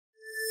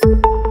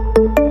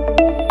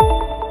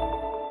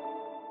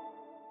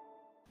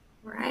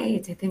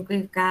right, I think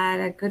we've got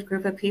a good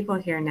group of people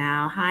here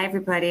now. Hi,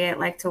 everybody. I'd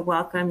like to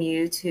welcome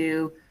you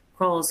to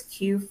Kroll's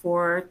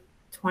Q4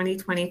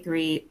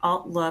 2023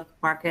 ALTLOOK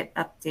Market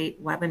Update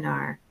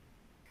webinar.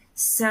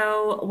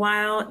 So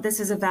while this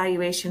is a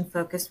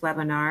valuation-focused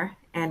webinar,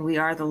 and we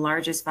are the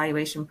largest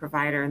valuation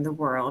provider in the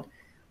world,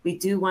 we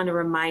do want to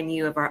remind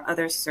you of our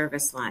other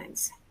service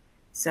lines.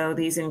 So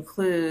these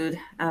include,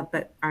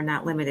 but are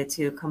not limited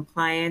to,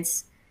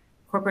 compliance,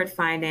 corporate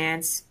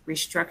finance,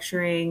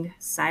 restructuring,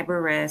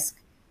 cyber risk,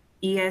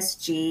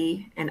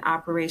 ESG, and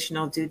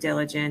operational due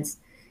diligence,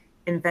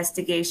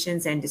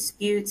 investigations and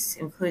disputes,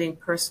 including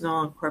personal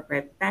and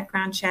corporate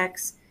background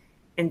checks,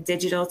 and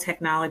digital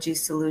technology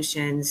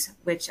solutions,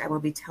 which I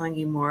will be telling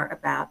you more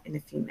about in a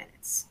few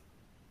minutes.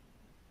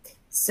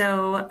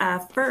 So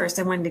first,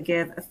 I wanted to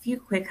give a few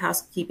quick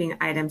housekeeping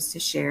items to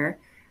share.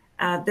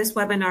 This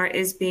webinar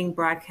is being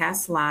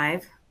broadcast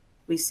live.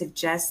 We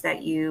suggest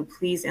that you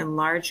please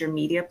enlarge your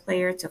media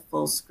player to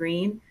full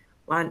screen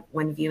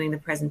when viewing the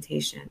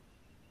presentation.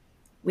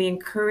 We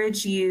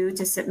encourage you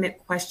to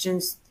submit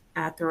questions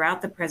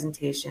throughout the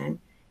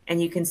presentation,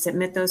 and you can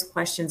submit those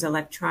questions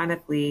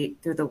electronically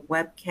through the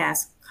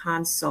webcast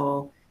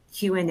console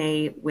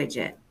Q&A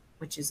widget,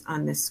 which is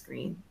on this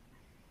screen.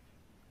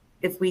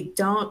 If we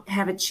don't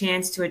have a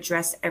chance to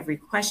address every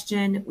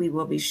question, we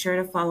will be sure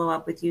to follow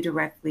up with you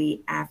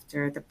directly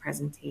after the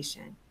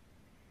presentation.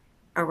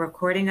 A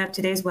recording of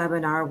today's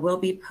webinar will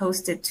be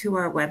posted to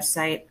our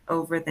website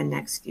over the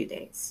next few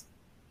days.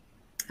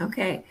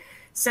 Okay,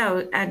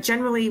 so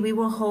generally we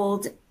will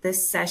hold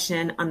this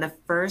session on the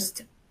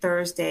first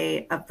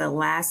Thursday of the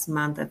last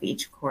month of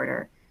each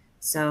quarter.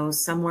 So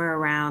somewhere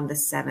around the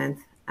 7th,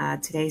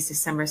 today's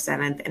December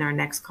 7th, and our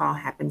next call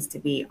happens to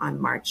be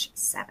on March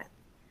 7th.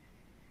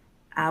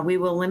 We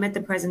will limit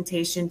the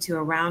presentation to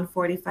around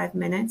 45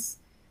 minutes.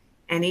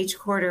 And each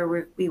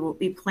quarter,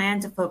 we plan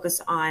to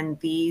focus on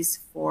these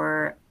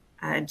four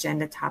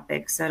agenda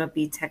topics. So it'll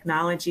be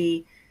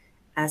technology,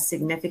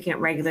 significant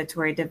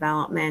regulatory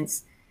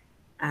developments,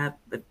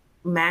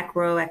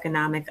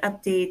 macroeconomic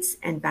updates,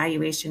 and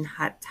valuation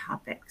hot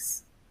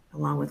topics,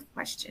 along with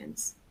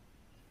questions.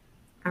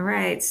 All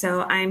right,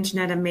 so I'm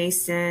Jenetta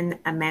Mason,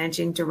 a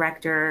managing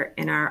director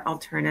in our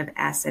alternative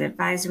asset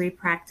advisory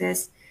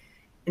practice.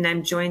 And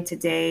I'm joined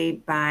today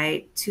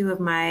by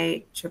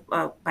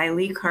by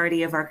Lee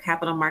Carty of our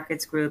capital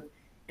markets group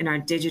in our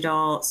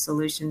digital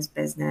solutions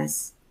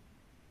business,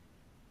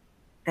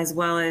 as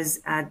well as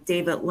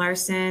David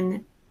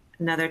Larsen,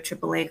 another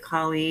AAA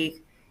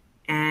colleague,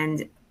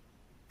 and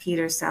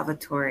Peter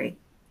Salvatori.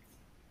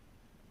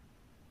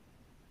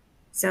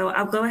 So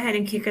I'll go ahead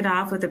and kick it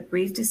off with a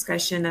brief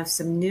discussion of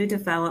some new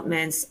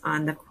developments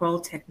on the Kroll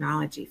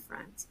technology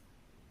front.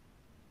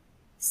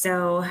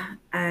 So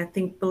I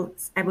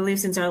believe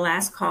since our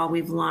last call,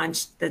 we've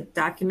launched the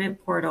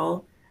document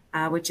portal,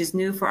 which is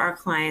new for our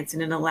clients,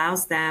 and it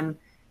allows them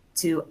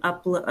to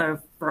upload,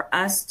 or for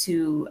us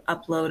to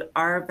upload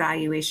our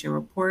valuation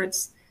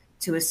reports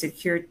to a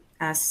secure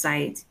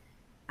site.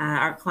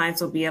 Our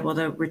clients will be able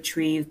to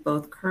retrieve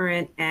both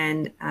current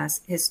and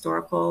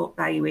historical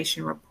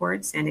valuation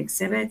reports and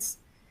exhibits.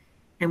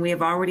 And we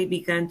have already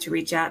begun to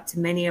reach out to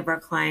many of our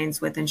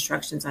clients with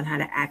instructions on how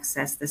to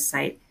access the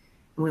site.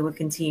 And we will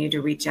continue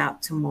to reach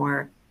out to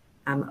more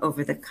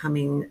over the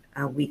coming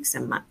weeks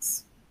and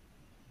months.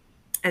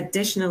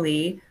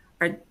 Additionally,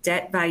 our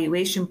debt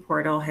valuation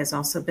portal has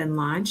also been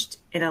launched.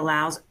 It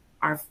allows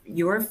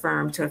your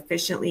firm to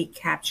efficiently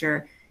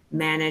capture,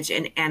 manage,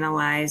 and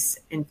analyze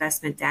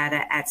investment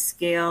data at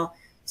scale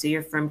so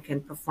your firm can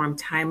perform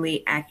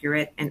timely,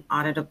 accurate, and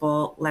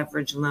auditable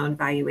leverage loan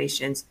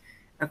valuations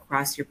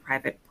across your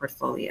private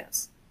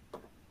portfolios.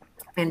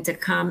 And to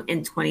come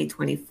in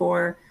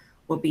 2024,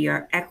 will be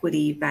our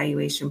equity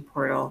valuation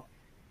portal,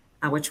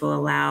 which will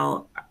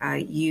allow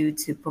you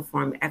to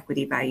perform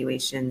equity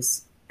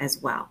valuations as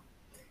well.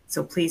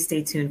 So please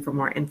stay tuned for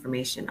more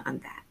information on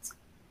that.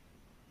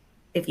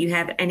 If you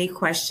have any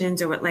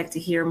questions or would like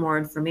to hear more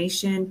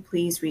information,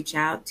 please reach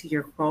out to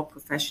your Kroll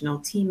professional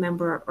team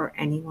member or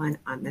anyone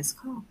on this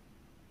call.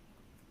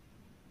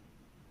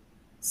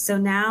 So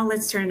now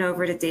let's turn it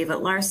over to David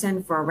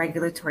Larsen for a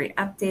regulatory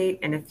update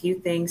and a few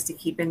things to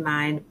keep in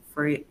mind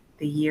for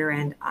the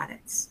year-end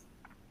audits.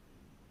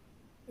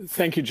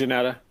 Thank you,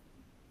 Jenetta.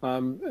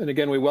 And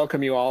again, we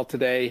welcome you all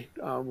today.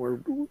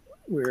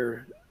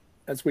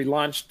 As we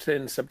launched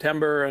in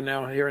September and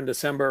now here in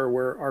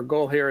December, our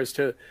goal here is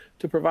to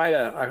provide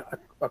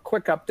a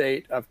quick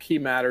update of key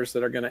matters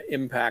that are going to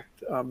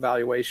impact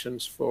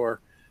valuations for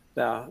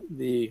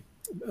the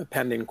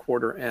pending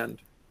quarter end.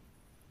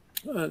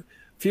 A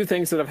few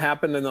things that have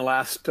happened in the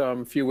last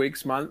few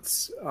weeks,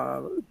 months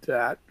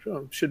that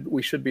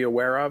we should be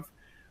aware of.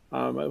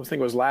 I think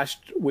it was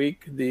last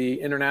week, the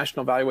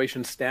International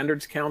Valuation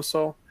Standards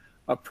Council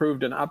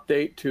approved an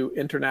update to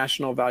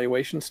international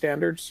valuation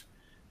standards.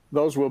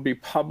 Those will be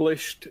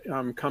published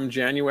come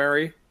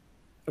January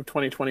of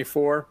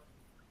 2024.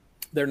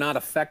 They're not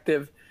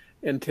effective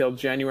until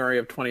January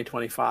of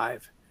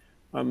 2025.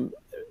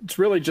 it's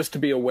really just to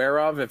be aware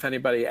of. If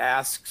anybody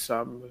asks,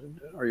 are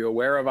you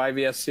aware of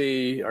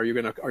IVSC?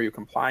 Are you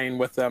complying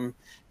with them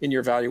in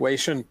your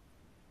valuation?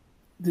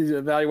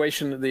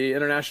 The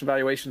international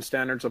valuation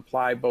standards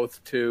apply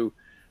both to,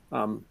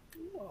 I'll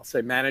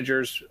say,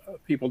 managers,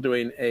 people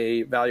doing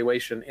a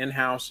valuation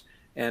in-house,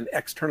 and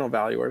external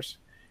valuers.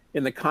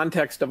 In the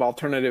context of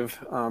alternative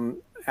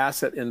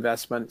asset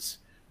investments,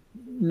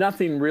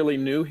 nothing really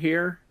new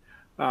here.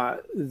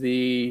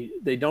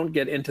 They don't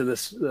get into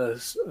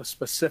the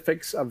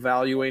specifics of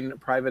valuing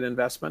private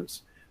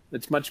investments.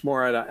 It's much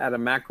more at a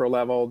macro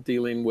level,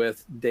 dealing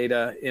with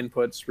data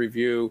inputs,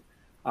 review,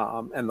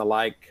 and the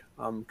like,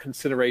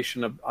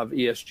 consideration of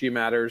ESG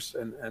matters,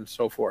 and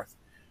so forth.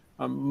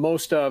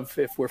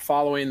 If we're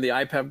following the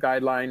IPEV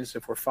guidelines,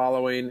 if we're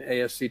following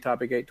ASC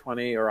Topic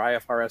 820 or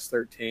IFRS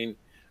 13,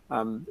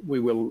 we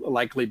will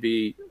likely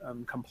be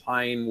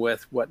complying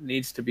with what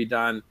needs to be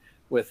done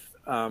with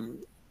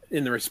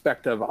in the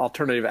respect of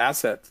alternative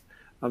asset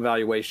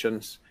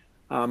valuations.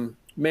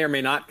 May or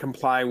may not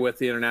comply with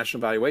the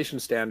international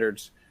valuation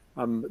standards.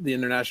 The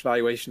international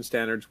valuation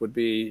standards would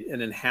be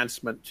an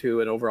enhancement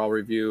to an overall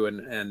review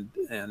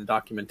and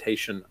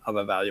documentation of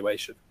a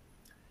valuation.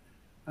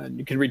 And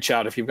you can reach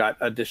out if you've got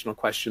additional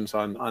questions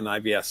on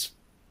IVS.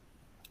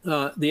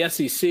 The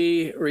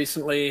SEC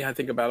recently, I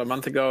think about a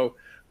month ago,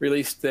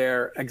 released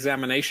their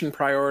examination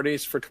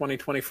priorities for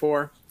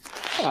 2024.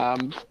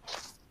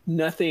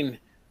 Nothing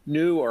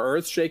new or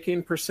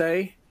earth-shaking per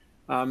se.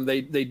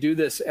 They do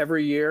this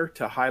every year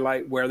to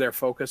highlight where their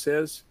focus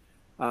is.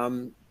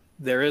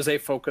 There is a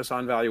focus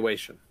on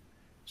valuation.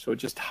 So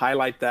just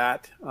highlight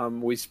that.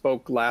 We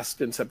spoke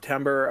last in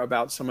September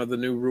about some of the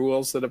new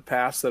rules that have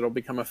passed that will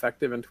become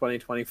effective in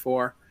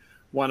 2024.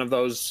 One of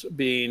those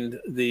being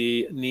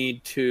the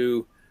need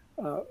to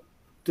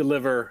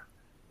deliver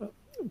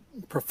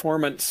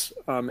performance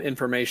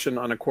information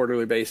on a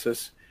quarterly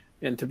basis,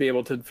 and to be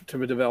able to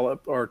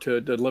develop or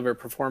to deliver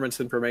performance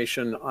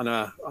information on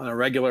a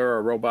regular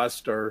or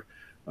robust or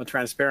a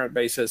transparent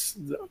basis,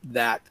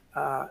 that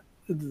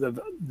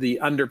the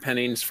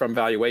underpinnings from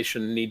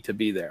valuation need to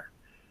be there.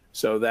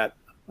 So that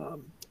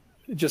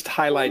it just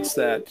highlights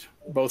that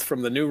both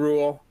from the new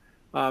rule,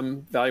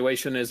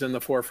 valuation is in the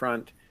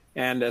forefront,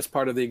 and as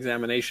part of the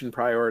examination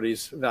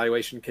priorities,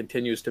 valuation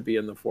continues to be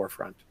in the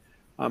forefront.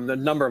 The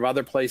number of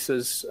other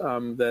places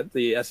that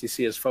the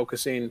SEC is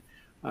focusing,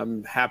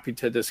 I'm happy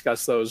to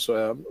discuss those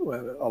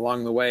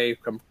along the way,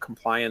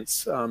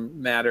 compliance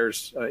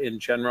matters in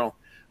general.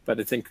 But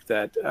I think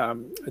that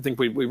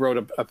we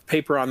wrote a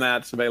paper on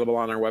that. It's available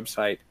on our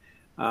website,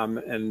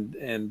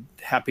 and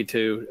happy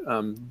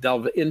to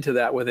delve into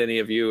that with any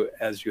of you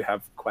as you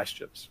have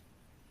questions.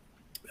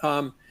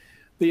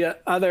 The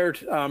other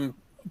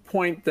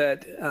point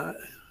that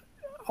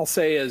I'll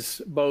say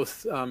is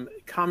both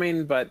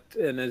coming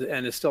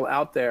and is still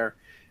out there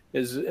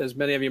is, as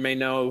many of you may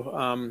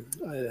know,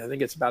 I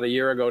think it's about a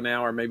year ago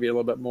now, or maybe a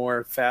little bit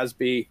more,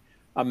 FASB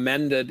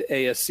amended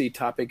ASC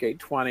Topic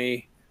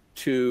 820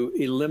 to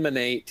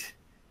eliminate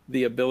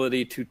the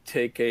ability to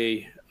take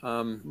a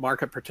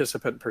market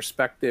participant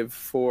perspective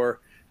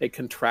for a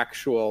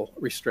contractual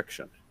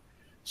restriction.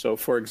 So,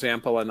 for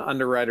example, an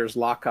underwriter's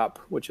lockup,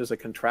 which is a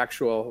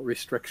contractual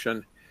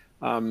restriction,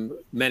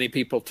 many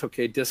people took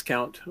a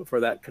discount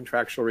for that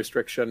contractual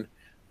restriction.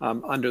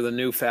 Under the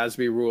new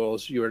FASB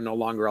rules, you are no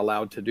longer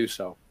allowed to do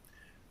so.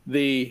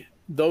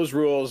 Those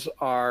rules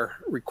are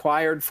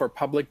required for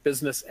public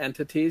business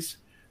entities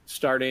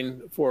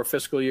starting for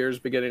fiscal years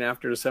beginning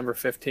after December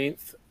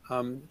 15th,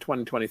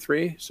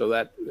 2023. So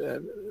that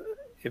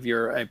if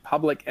you're a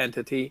public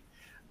entity,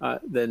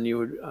 then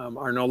you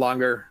are no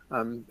longer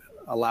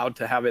allowed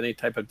to have any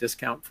type of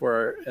discount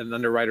for an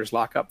underwriter's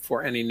lockup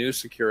for any new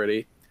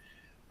security.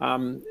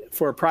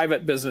 For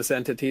private business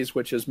entities,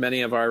 which is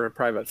many of our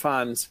private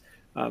funds,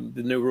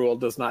 the new rule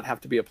does not have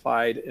to be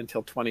applied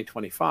until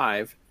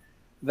 2025.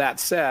 That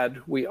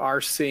said, we are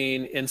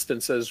seeing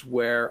instances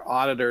where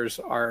auditors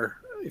are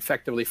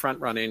effectively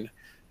front-running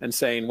and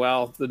saying,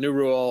 well, the new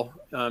rule,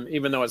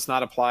 even though it's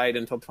not applied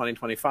until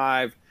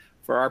 2025,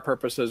 for our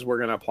purposes, we're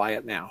going to apply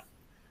it now.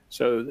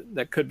 So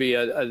that could be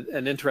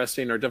an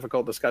interesting or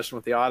difficult discussion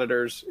with the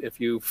auditors if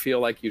you feel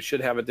like you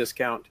should have a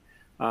discount,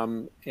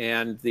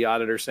 and the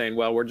auditor saying,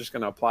 well, we're just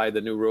going to apply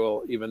the new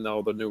rule even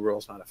though the new rule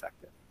is not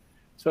effective.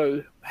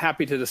 So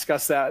happy to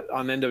discuss that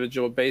on an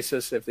individual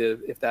basis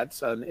if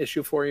that's an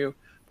issue for you,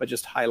 but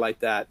just highlight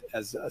that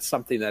as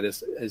something that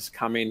is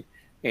coming,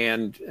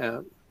 and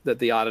that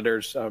the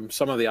auditors,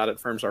 some of the audit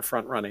firms are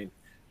front-running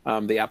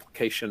the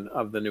application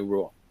of the new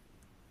rule.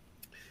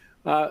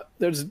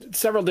 There's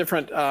several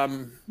different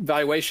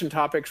valuation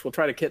topics. We'll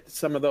try to hit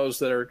some of those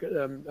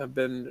that have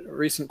been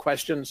recent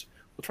questions.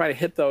 We'll try to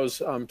hit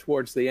those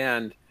towards the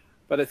end.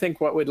 But I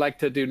think what we'd like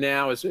to do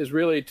now is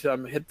really to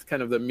hit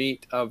kind of the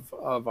meat of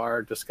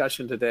our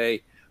discussion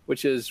today,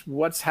 which is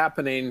what's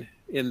happening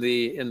in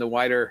the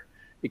wider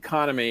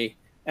economy,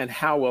 and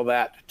how will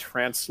that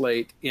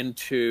translate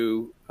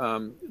into,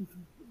 or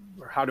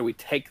how do we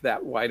take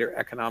that wider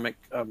economic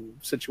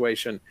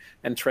situation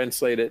and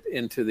translate it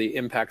into the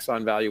impacts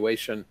on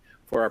valuation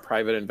for our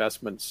private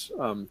investments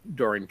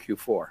during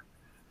Q4.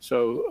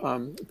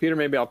 So Peter,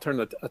 maybe I'll turn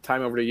the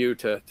time over to you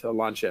to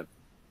launch in.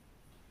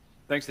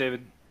 Thanks,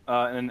 David.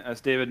 And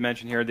as David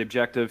mentioned here, the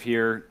objective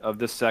here of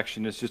this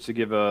section is just to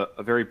give a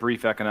very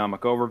brief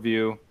economic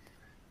overview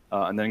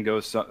and then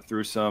go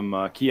through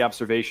some key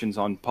observations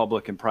on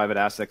public and private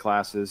asset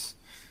classes.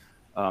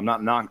 I'm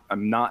not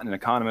an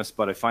economist,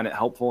 but I find it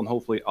helpful, and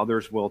hopefully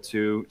others will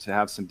too, to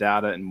have some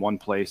data in one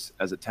place,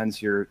 as it tends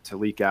here to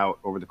leak out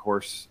over the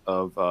course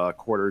of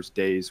quarters,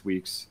 days,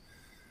 weeks,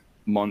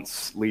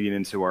 months leading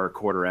into our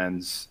quarter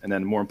ends. And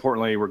then more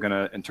importantly, we're going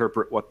to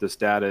interpret what this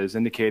data is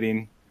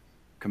indicating,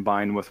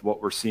 combined with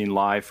what we're seeing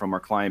live from our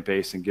client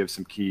base, and give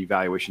some key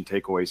valuation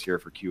takeaways here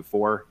for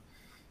Q4.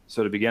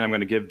 So to begin, I'm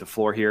going to give the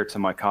floor here to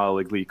my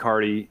colleague, Lee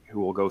Carty,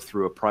 who will go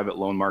through a private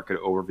loan market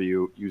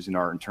overview using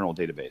our internal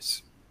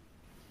database.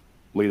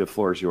 Lee, the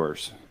floor is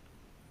yours.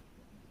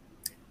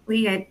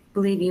 Lee, I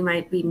believe you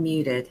might be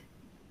muted.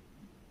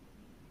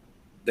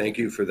 Thank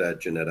you for that,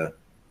 Jenetta.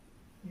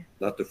 Yeah.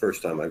 Not the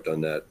first time I've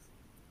done that.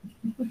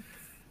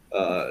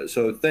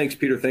 So thanks,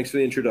 Peter. Thanks for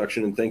the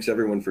introduction, and thanks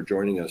everyone for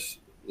joining us.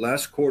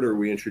 Last quarter,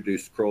 we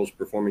introduced Kroll's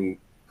performing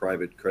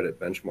private credit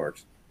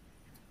benchmarks.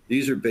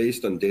 These are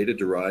based on data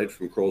derived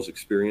from Kroll's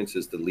experience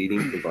as the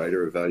leading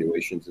provider of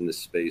valuations in this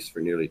space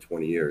for nearly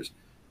 20 years,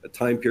 a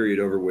time period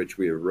over which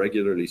we have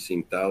regularly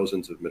seen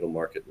thousands of middle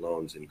market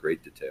loans in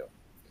great detail.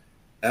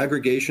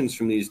 Aggregations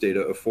from these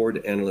data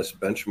afford analysts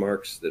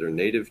benchmarks that are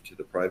native to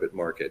the private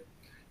market,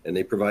 and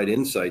they provide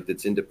insight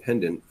that's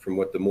independent from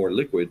what the more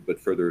liquid but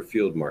further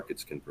afield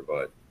markets can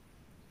provide.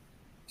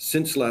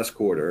 Since last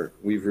quarter,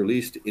 we've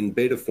released in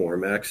beta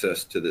form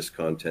access to this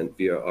content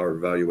via our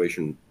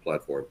valuation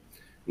platform,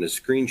 and a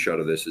screenshot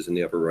of this is in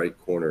the upper right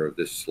corner of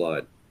this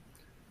slide.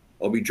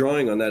 I'll be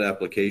drawing on that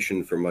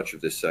application for much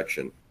of this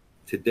section.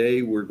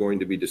 Today, we're going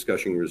to be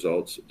discussing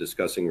results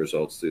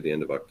through the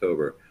end of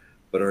October,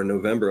 but our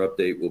November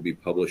update will be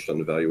published on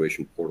the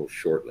valuation portal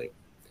shortly.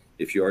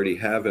 If you already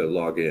have a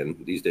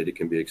login, these data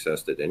can be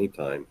accessed at any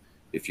time.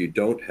 If you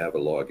don't have a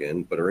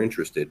login but are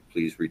interested,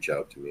 please reach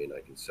out to me and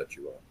I can set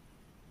you up.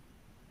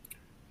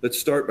 Let's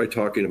start by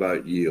talking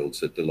about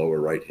yields at the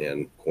lower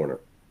right-hand corner.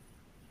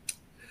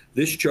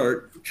 This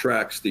chart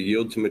tracks the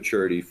yield to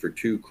maturity for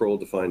two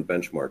Kroll-defined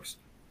benchmarks,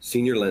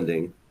 senior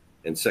lending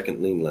and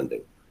second lien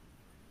lending.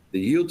 The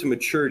yield to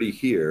maturity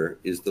here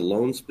is the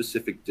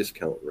loan-specific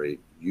discount rate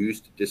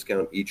used to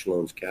discount each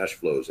loan's cash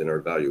flows in our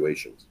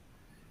valuations.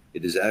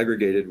 It is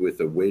aggregated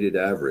with a weighted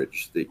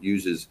average that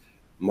uses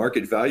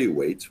market value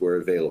weights where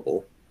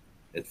available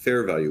and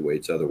fair value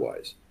weights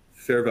otherwise.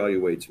 Fair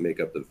value weights make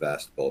up the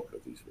vast bulk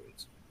of these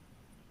weights.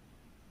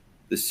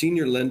 The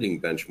senior lending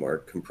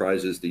benchmark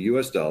comprises the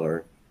US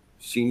dollar,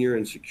 senior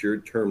and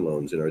secured term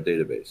loans in our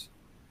database.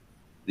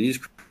 These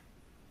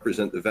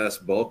represent the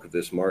vast bulk of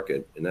this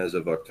market, and as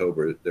of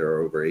October, there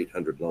are over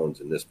 800 loans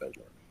in this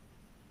benchmark.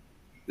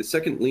 The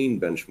second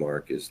lien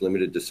benchmark is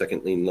limited to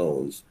second lien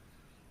loans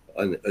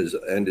and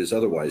is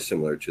otherwise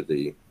similar to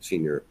the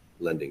senior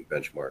lending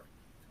benchmark.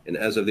 And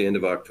as of the end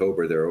of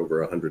October, there are over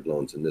 100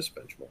 loans in this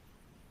benchmark.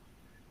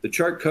 The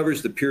chart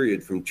covers the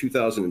period from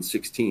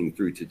 2016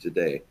 through to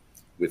today,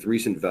 with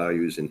recent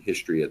values and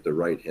history at the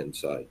right-hand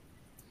side.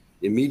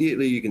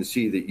 Immediately, you can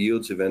see that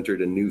yields have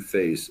entered a new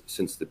phase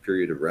since the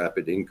period of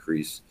rapid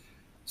increase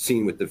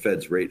seen with the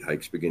Fed's rate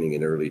hikes beginning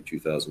in early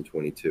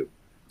 2022.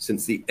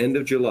 Since the end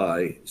of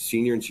July,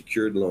 senior and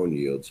secured loan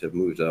yields have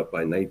moved up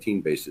by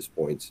 19 basis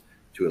points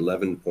to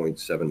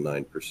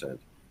 11.79%,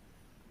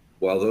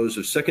 while those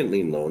of second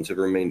lien loans have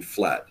remained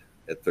flat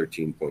at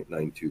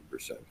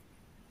 13.92%.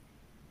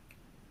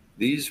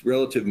 These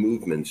relative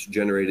movements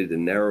generated a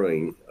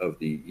narrowing of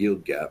the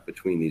yield gap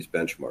between these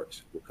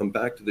benchmarks. We'll come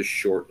back to this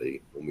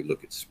shortly when we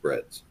look at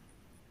spreads.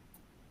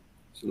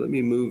 So let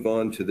me move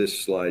on to this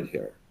slide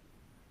here.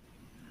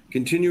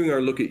 Continuing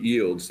our look at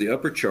yields, the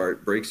upper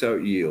chart breaks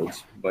out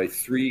yields by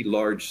three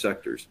large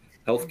sectors: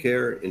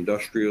 healthcare,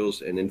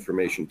 industrials, and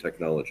information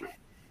technology.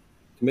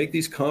 To make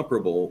these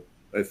comparable,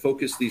 I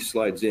focused these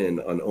slides in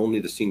on only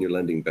the senior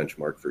lending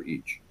benchmark for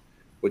each.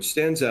 What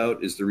stands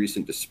out is the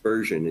recent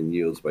dispersion in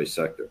yields by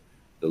sector.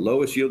 The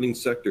lowest yielding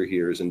sector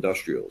here is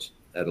industrials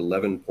at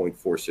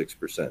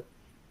 11.46%.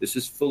 This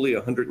is fully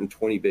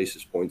 120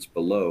 basis points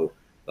below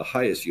the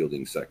highest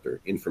yielding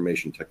sector,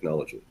 information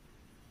technology.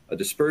 A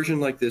dispersion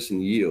like this in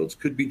yields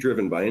could be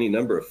driven by any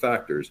number of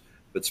factors,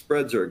 but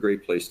spreads are a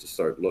great place to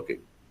start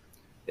looking.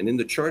 And in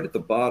the chart at the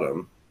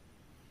bottom,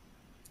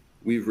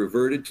 we've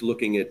reverted to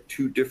looking at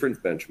two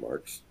different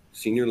benchmarks,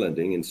 senior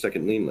lending and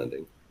second lien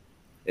lending.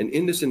 And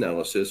in this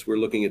analysis, we're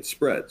looking at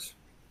spreads.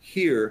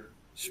 Here,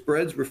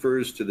 spreads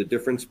refers to the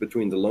difference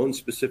between the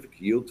loan-specific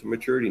yield to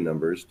maturity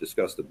numbers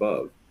discussed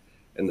above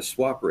and the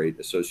swap rate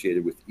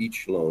associated with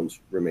each loan's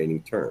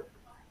remaining term.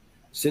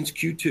 Since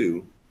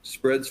Q2,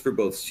 spreads for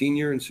both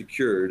senior and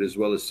secured as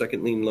well as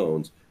second lien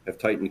loans have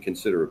tightened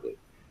considerably.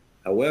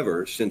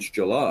 However, since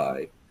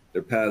July,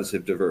 their paths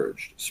have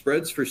diverged.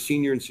 Spreads for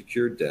senior and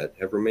secured debt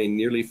have remained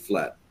nearly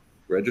flat,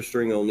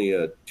 registering only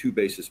a 2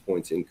 basis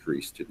points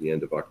increase to the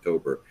end of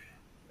October,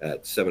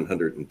 at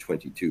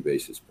 722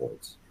 basis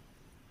points.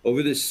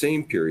 Over this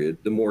same period,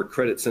 the more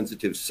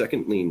credit-sensitive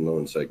second lien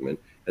loan segment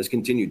has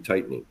continued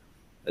tightening,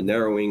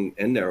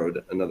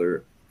 narrowed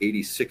another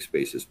 86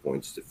 basis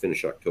points to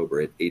finish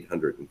October at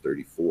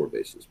 834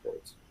 basis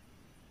points.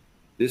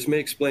 This may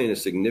explain a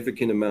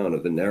significant amount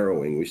of the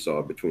narrowing we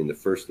saw between the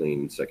first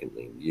lien and second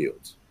lien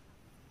yields.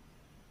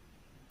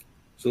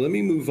 So let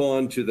me move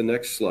on to the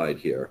next slide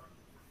here.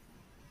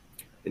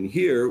 And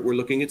here we're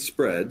looking at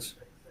spreads,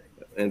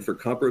 and for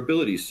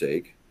comparability's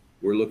sake,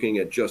 we're looking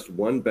at just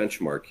one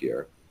benchmark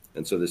here.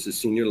 And so this is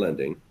senior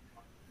lending.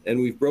 And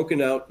we've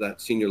broken out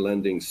that senior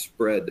lending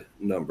spread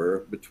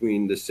number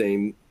between the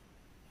same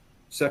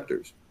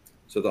sectors.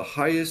 So the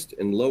highest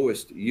and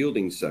lowest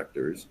yielding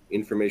sectors,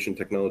 information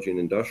technology and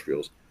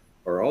industrials,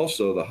 are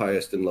also the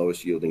highest and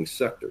lowest yielding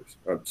sectors,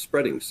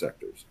 spreading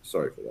sectors.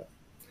 Sorry for that.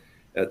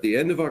 At the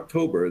end of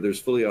October, there's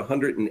fully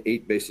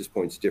 108 basis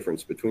points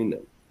difference between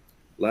them.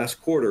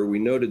 Last quarter, we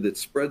noted that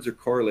spreads are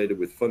correlated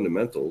with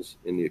fundamentals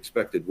in the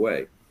expected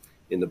way.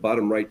 In the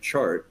bottom right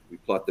chart, we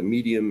plot the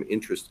median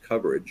interest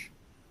coverage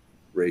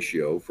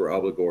ratio for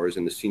obligors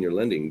in the senior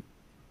lending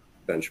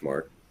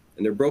benchmark,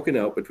 and they're broken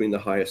out between the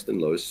highest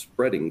and lowest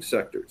spreading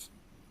sectors.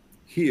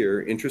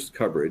 Here, interest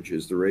coverage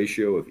is the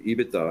ratio of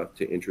EBITDA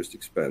to interest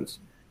expense,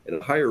 and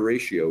a higher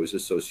ratio is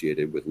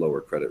associated with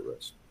lower credit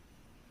risk.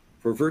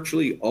 For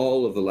virtually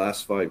all of the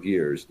last 5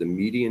 years, the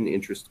median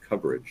interest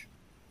coverage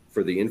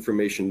for the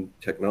information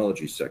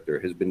technology sector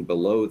has been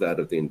below that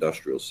of the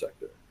industrial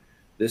sector.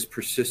 This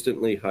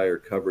persistently higher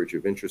coverage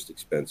of interest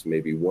expense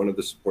may be one of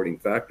the supporting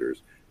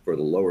factors for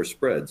the lower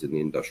spreads in the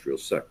industrial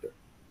sector.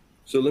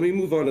 So let me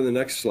move on to the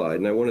next slide,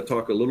 and I want to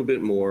talk a little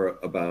bit more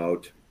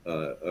about,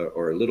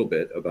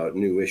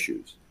 new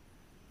issues.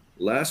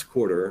 Last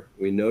quarter,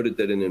 we noted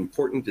that an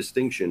important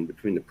distinction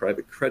between the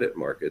private credit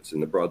markets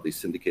and the broadly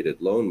syndicated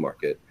loan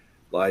market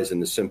lies in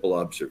the simple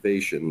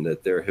observation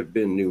that there have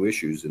been new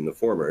issues in the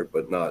former,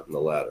 but not in the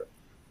latter.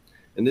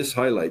 And this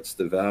highlights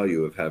the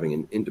value of having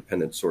an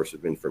independent source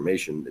of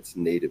information that's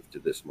native to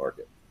this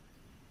market.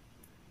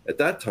 At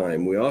that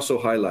time, we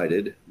also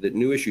highlighted that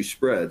new issue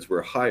spreads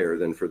were higher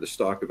than for the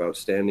stock of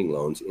outstanding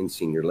loans in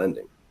senior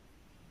lending.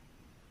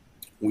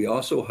 We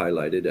also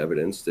highlighted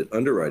evidence that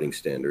underwriting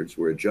standards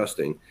were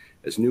adjusting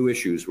as new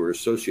issues were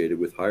associated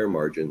with higher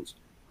margins,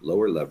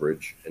 lower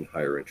leverage, and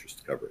higher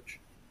interest coverage.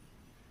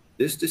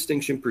 This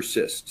distinction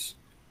persists,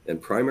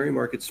 and primary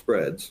market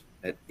spreads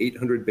at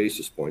 800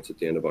 basis points at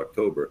the end of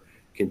October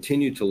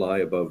continue to lie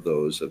above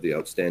those of the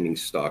outstanding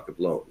stock of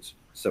loans,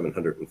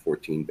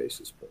 714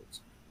 basis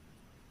points.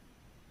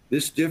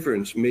 This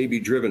difference may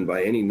be driven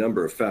by any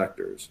number of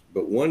factors,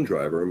 but one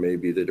driver may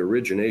be that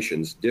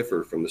originations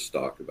differ from the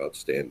stock of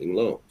outstanding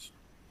loans.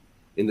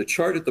 In the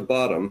chart at the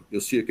bottom,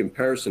 you'll see a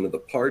comparison of the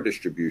par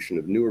distribution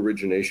of new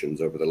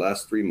originations over the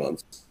last 3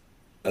 months,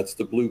 that's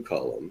the blue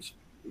columns,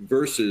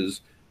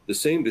 versus the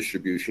same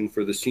distribution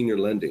for the senior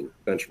lending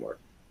benchmark.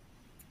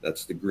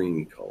 That's the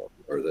green column,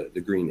 or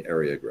the green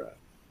area graph.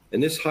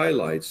 And this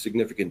highlights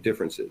significant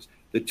differences.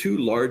 The two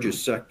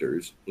largest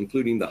sectors,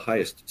 including the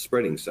highest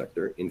spreading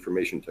sector,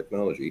 information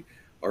technology,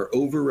 are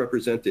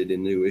overrepresented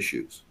in new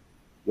issues,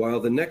 while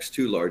the next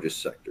two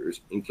largest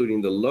sectors,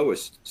 including the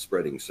lowest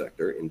spreading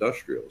sector,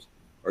 industrials,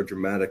 are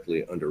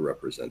dramatically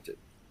underrepresented.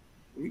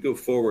 Let me go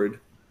forward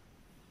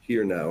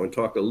here now and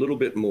talk a little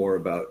bit more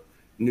about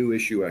new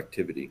issue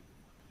activity.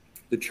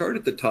 The chart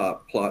at the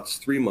top plots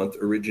 3-month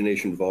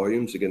origination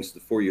volumes against the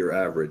 4-year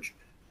average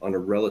on a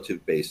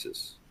relative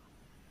basis.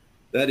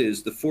 That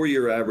is, the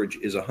 4-year average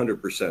is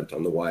 100%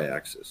 on the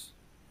y-axis,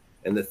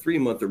 and the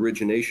 3-month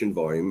origination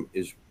volume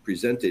is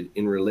presented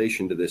in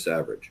relation to this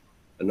average.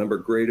 A number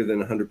greater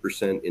than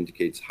 100%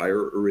 indicates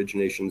higher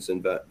originations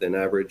than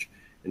average,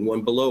 and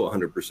one below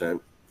 100%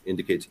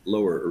 indicates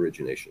lower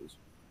originations.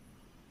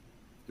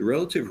 The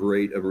relative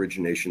rate of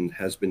origination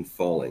has been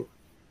falling,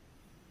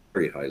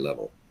 very high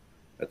level.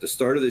 At the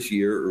start of this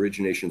year,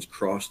 originations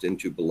crossed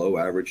into below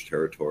average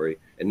territory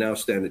and now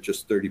stand at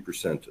just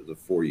 30% of the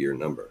 4-year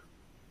number.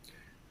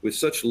 With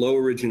such low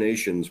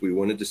originations, we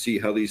wanted to see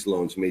how these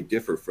loans may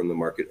differ from the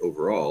market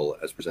overall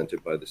as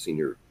presented by the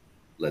senior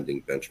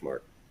lending benchmark.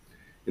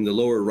 In the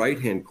lower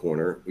right-hand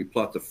corner, we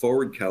plot the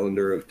forward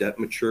calendar of debt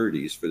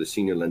maturities for the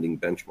senior lending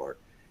benchmark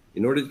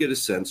in order to get a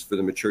sense for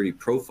the maturity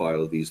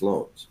profile of these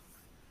loans.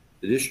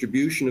 The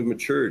distribution of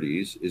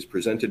maturities is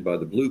presented by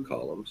the blue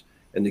columns,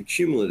 and the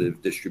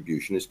cumulative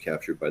distribution is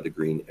captured by the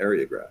green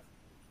area graph.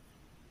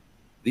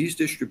 These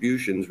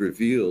distributions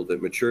reveal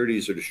that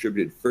maturities are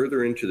distributed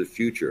further into the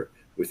future,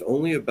 with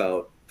only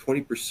about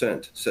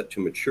 20% set to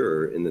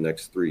mature in the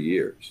next 3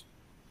 years.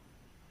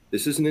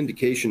 This is an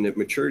indication that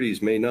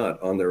maturities may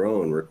not, on their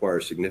own,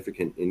 require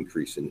significant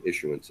increase in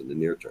issuance in the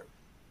near term.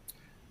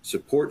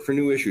 Support for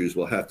new issues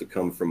will have to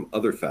come from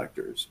other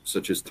factors,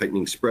 such as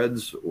tightening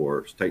spreads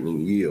or tightening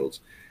yields,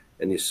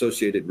 and the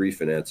associated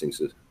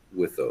refinancings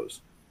with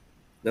those.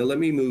 Now let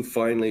me move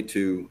finally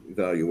to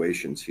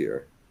valuations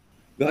here.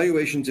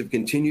 Valuations have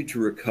continued to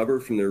recover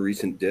from their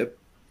recent dip.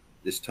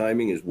 This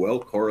timing is well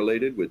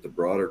correlated with the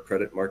broader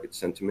credit market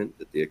sentiment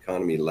that the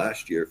economy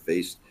last year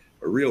faced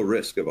a real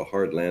risk of a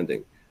hard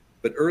landing.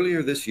 But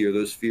earlier this year,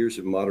 those fears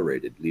have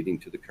moderated, leading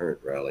to the current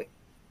rally.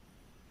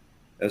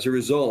 As a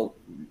result,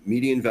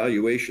 median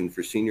valuation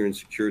for senior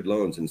unsecured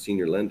loans and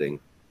senior lending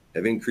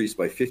have increased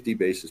by 50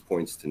 basis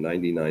points to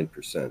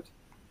 99%,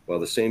 while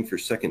the same for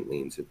second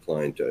liens have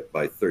climbed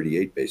by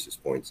 38 basis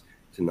points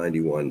to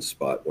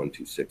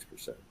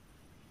 91.126%.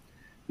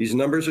 These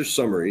numbers are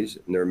summaries,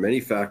 and there are many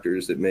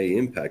factors that may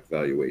impact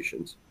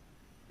valuations.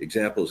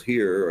 Examples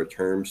here are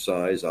term,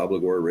 size,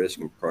 obligor risk,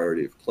 and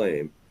priority of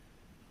claim.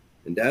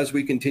 And as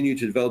we continue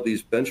to develop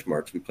these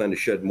benchmarks, we plan to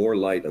shed more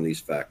light on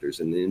these factors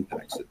and the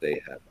impacts that they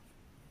have.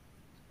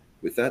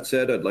 With that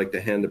said, I'd like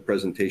to hand the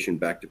presentation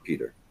back to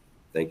Peter.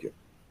 Thank you.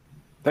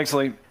 Thanks,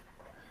 Lee.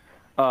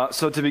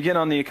 So to begin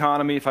on the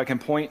economy, if I can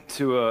point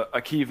to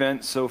a key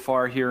event so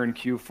far here in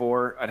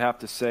Q4, I'd have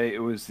to say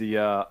it was the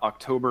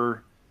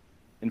October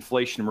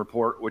inflation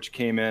report, which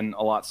came in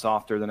a lot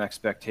softer than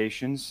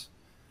expectations.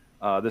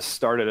 This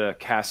started a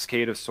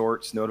cascade of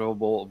sorts,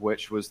 notable of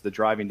which was the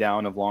driving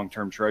down of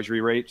long-term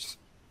treasury rates.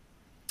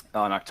 In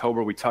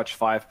October, we touched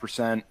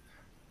 5%.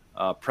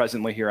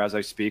 Presently here, as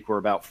I speak, we're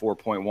about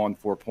 4.1,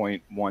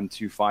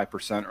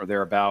 4.125% or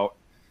thereabout.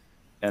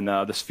 And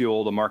this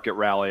fueled a market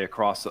rally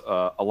across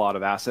a lot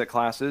of asset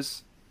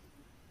classes.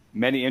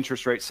 Many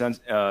interest rate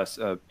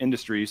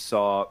industries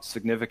saw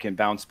significant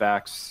bounce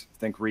backs.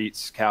 Think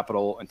REITs,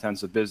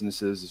 capital-intensive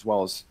businesses, as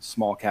well as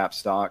small-cap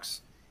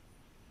stocks.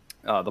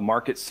 The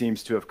market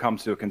seems to have come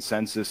to a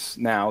consensus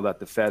now that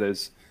the Fed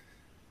is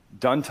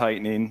done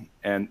tightening,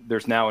 and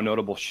there's now a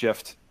notable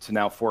shift to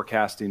now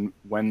forecasting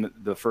when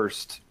the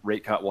first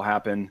rate cut will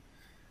happen,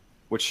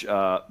 which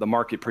the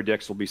market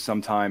predicts will be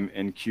sometime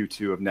in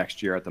Q2 of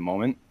next year at the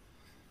moment.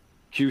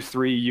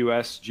 Q3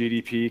 US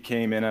GDP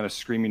came in at a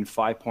screaming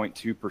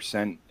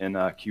 5.2% in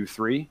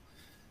Q3.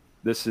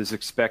 This is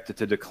expected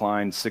to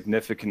decline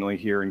significantly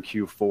here in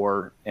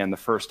Q4 and the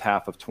first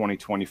half of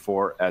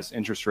 2024 as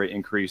interest rate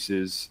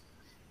increases,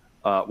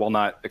 while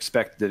not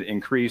expected to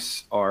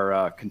increase,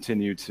 are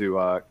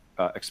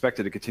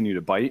expected to continue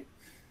to bite.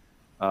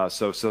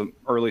 So some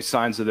early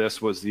signs of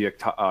this was the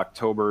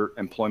October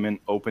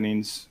employment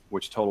openings,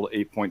 which totaled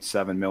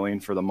 8.7 million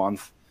for the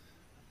month,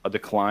 a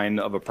decline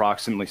of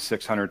approximately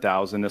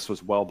 600,000. This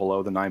was well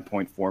below the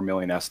 9.4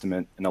 million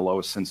estimate and the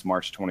lowest since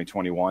March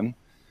 2021.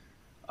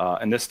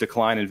 And this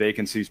decline in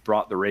vacancies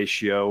brought the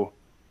ratio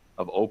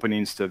of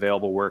openings to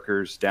available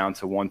workers down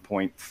to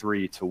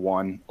 1.3 to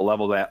 1, a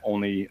level that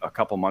only a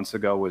couple months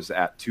ago was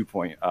at 2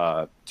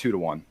 to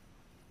 1.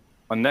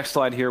 On the next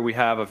slide here, we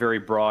have a very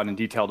broad and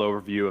detailed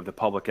overview of the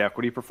public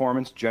equity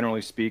performance.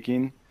 Generally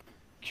speaking,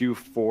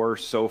 Q4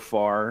 so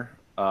far,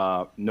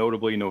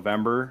 notably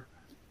November,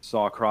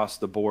 saw across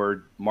the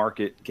board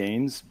market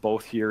gains,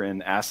 both here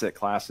in asset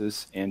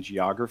classes and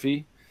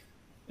geography.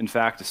 In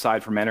fact,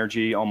 aside from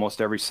energy, almost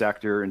every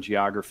sector and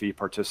geography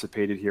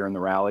participated here in the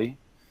rally.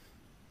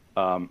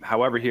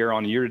 However, here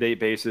on a year-to-date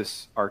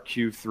basis, our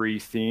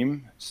Q3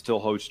 theme still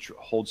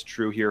holds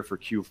true here for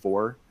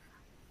Q4.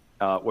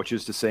 Which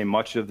is to say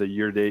much of the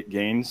year-to-date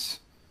gains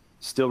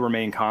still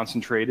remain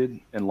concentrated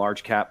in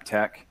large cap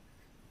tech,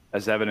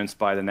 as evidenced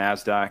by the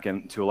NASDAQ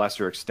and to a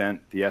lesser extent,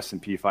 the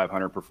S&P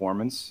 500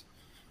 performance.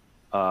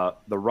 The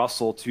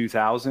Russell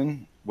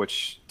 2000,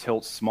 which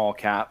tilts small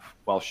cap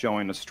while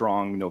showing a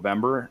strong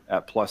November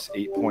at plus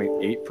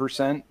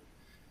 8.8%,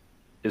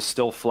 is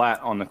still flat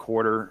on the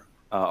quarter,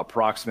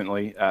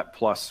 approximately at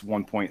plus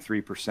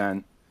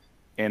 1.3%,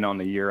 and on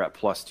the year at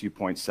plus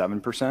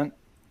 2.7%.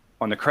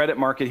 On the credit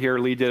market here,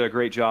 Lee did a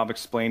great job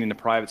explaining the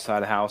private side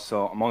of the house,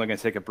 so I'm only going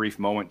to take a brief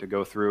moment to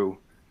go through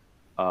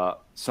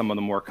some of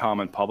the more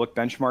common public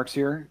benchmarks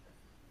here.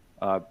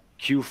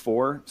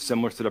 Q4,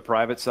 similar to the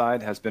private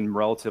side, has been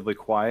relatively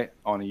quiet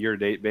on a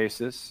year-to-date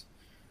basis.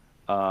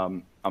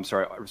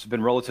 It's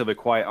been relatively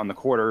quiet on the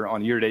quarter.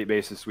 On a year-to-date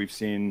basis, we've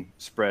seen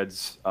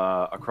spreads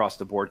across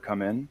the board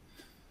come in.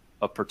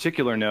 Of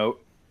particular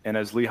note, and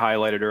as Lee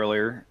highlighted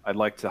earlier, I'd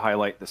like to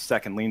highlight the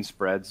second lien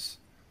spreads.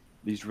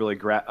 These really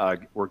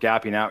were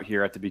gapping out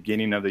here at the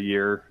beginning of the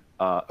year,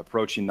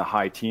 approaching the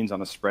high teens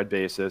on a spread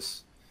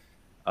basis.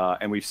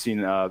 And we've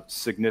seen a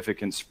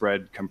significant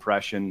spread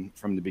compression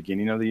from the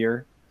beginning of the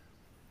year.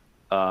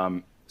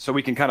 So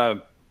we can kind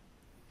of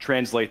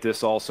translate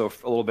this also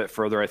a little bit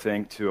further, I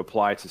think, to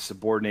apply to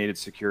subordinated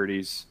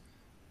securities.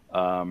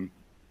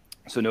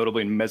 So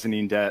notably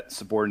mezzanine debt,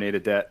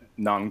 subordinated debt,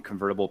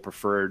 non-convertible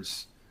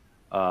preferreds.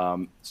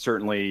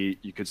 Certainly,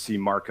 you could see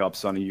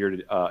markups on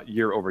a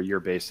year-over-year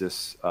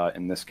basis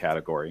in this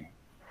category.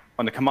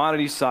 On the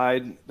commodity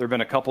side, there have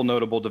been a couple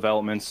notable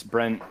developments.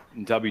 Brent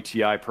and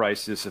WTI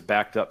prices have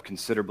backed up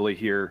considerably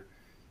here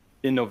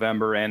in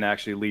November and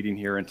actually leading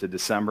here into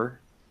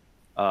December.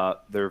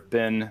 There have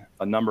been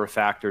a number of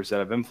factors that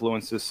have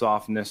influenced this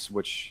softness,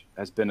 which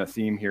has been a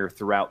theme here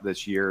throughout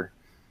this year.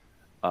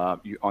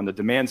 On the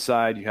demand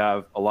side, you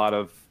have a lot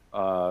of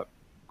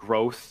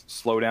growth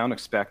slowdown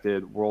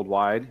expected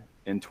worldwide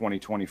in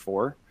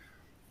 2024.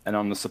 And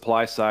on the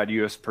supply side,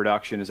 U.S.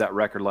 production is at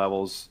record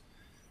levels,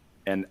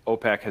 and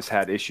OPEC has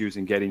had issues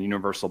in getting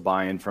universal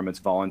buy-in from its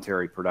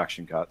voluntary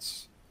production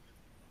cuts.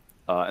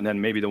 And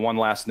then maybe the one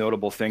last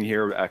notable thing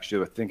here,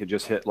 actually, I think it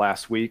just hit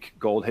last week.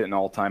 Gold hit an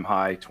all-time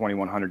high,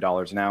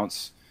 $2,100 an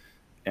ounce.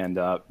 And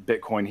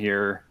Bitcoin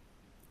here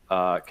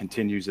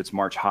continues its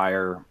march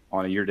higher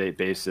on a year-to-date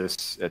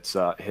basis. It's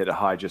hit a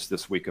high just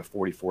this week of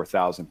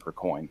 44,000 per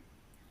coin.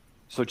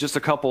 So just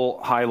a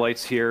couple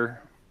highlights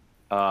here.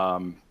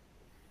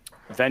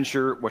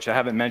 Venture, which I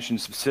haven't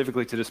mentioned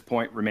specifically to this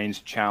point, remains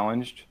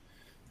challenged.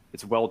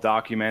 It's well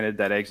documented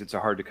that exits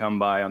are hard to come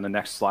by. On the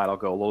next slide, I'll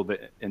go a little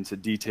bit into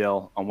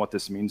detail on what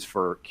this means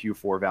for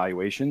Q4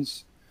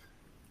 valuations.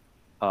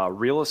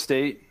 Real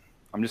estate,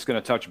 I'm just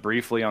going to touch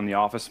briefly on the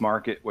office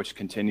market, which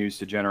continues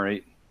to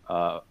generate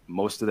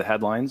most of the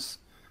headlines.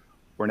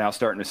 We're now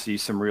starting to see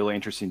some really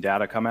interesting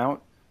data come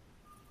out.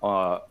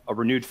 A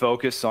renewed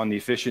focus on the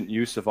efficient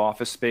use of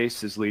office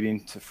space is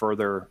leading to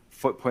further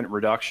footprint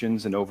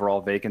reductions and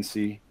overall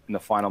vacancy in the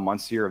final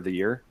months here of the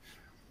year.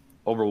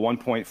 Over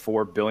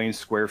 1.4 billion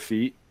square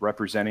feet,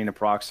 representing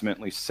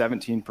approximately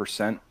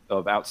 17%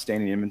 of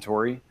outstanding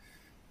inventory,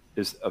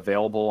 is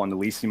available on the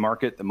leasing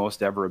market, the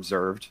most ever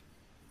observed.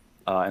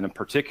 And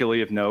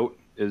particularly of note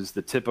is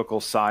the typical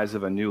size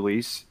of a new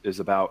lease is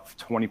about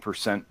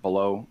 20%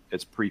 below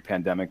its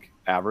pre-pandemic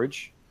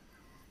average.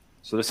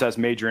 So this has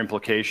major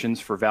implications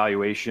for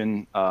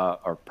valuation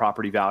or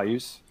property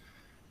values.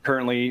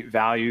 Currently,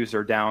 values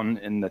are down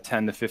in the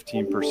 10 to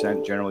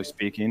 15%, generally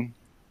speaking,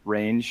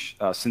 range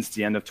since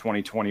the end of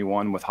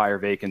 2021, with higher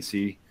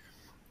vacancy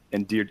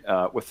and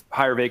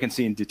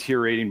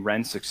deteriorating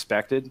rents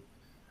expected.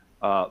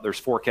 There's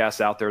forecasts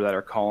out there that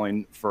are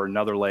calling for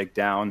another leg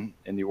down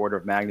in the order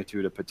of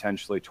magnitude of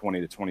potentially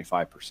 20 to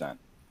 25%.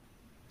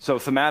 So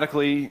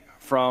thematically,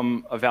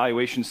 from a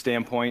valuation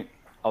standpoint,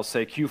 I'll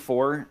say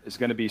Q4 is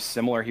going to be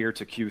similar here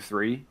to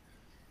Q3,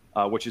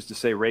 which is to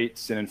say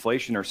rates and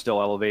inflation are still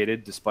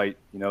elevated despite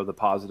the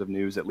positive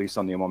news, at least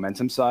on the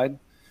momentum side.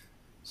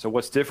 So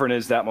what's different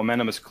is that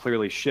momentum has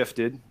clearly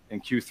shifted.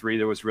 In Q3,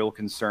 there was real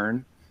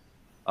concern,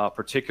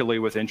 particularly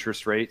with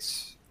interest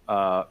rates,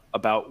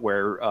 about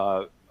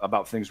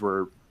things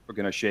were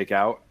going to shake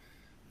out.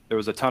 There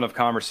was a ton of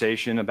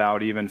conversation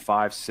about even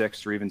 5,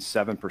 6, or even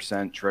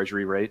 7%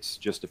 Treasury rates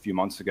just a few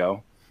months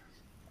ago.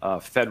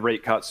 Fed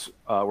rate cuts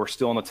were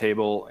still on the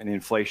table, and the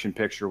inflation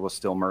picture was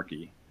still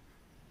murky.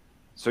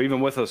 So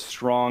even with a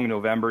strong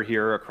November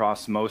here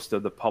across most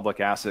of the public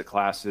asset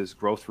classes,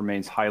 growth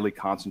remains highly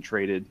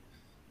concentrated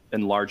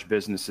in large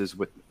businesses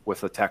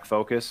with a tech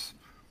focus.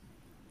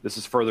 This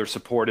is further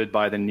supported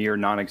by the near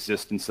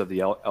non-existence of the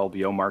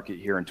LBO market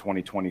here in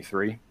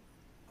 2023.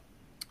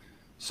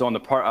 So on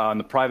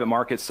the private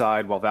market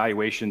side, while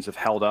valuations have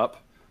held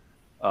up,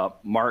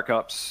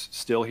 markups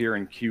still here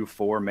in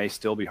Q4 may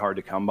still be hard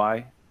to come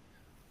by.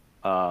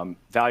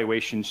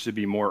 Valuations should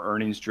be more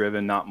earnings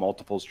driven, not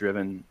multiples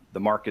driven. The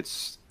market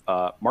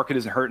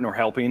isn't hurting or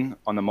helping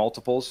on the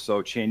multiples,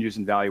 so changes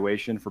in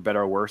valuation, for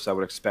better or worse, I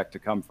would expect to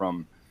come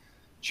from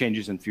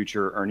changes in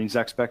future earnings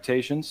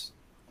expectations.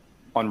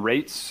 On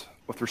rates,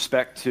 with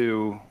respect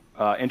to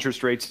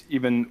interest rates,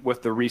 even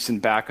with the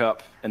recent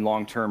backup in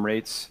long-term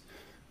rates,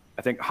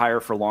 I think higher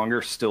for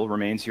longer still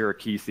remains here a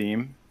key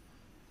theme.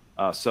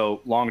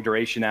 So long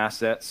duration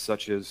assets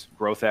such as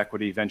growth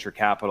equity, venture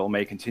capital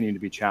may continue to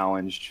be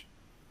challenged.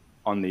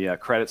 On the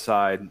credit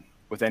side,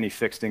 with any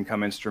fixed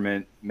income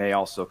instrument, may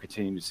also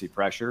continue to see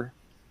pressure.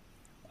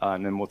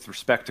 And then with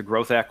respect to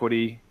growth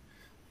equity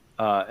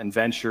and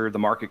venture, the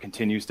market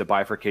continues to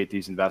bifurcate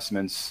these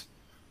investments.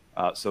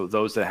 So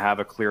those that have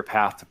a clear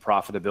path to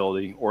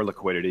profitability or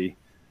liquidity,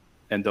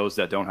 and those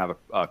that don't have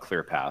a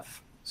clear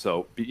path.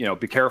 So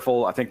be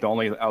careful. I think the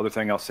only other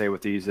thing I'll say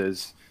with these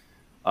is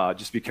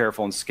just be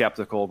careful and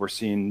skeptical. We're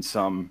seeing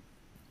some,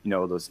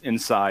 those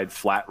inside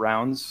flat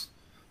rounds,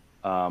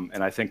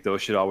 and I think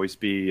those should always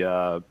be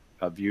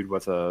viewed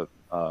with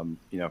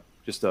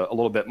just a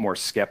little bit more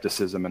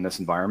skepticism in this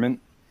environment.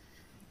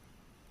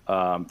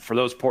 For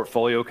those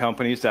portfolio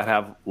companies that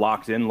have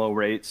locked in low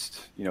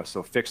rates,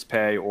 so fixed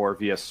pay or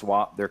via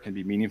swap, there can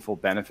be meaningful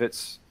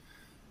benefits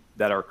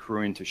that are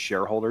accruing to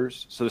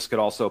shareholders. So this could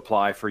also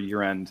apply for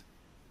year-end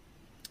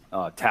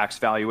tax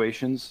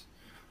valuations.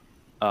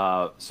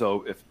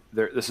 So if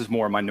this is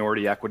more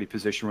minority equity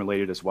position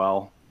related as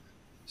well.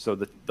 So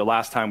the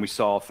last time we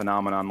saw a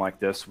phenomenon like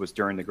this was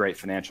during the Great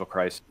Financial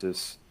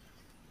Crisis.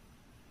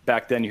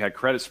 Back then, you had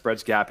credit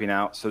spreads gapping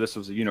out, so this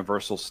was a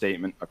universal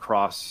statement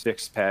across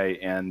fixed pay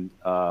and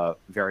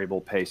variable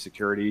pay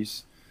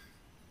securities.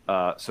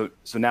 So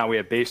now we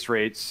have base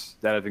rates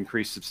that have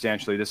increased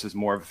substantially. This is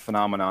more of a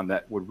phenomenon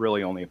that would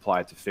really only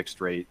apply to fixed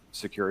rate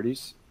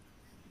securities.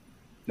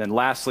 Then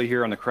lastly,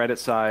 here on the credit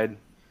side,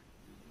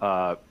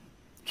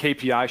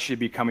 KPIs should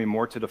be coming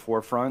more to the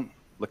forefront,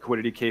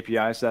 liquidity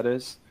KPIs, that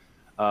is.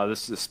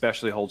 This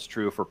especially holds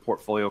true for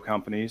portfolio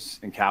companies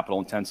in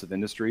capital-intensive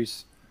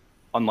industries.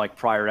 Unlike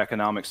prior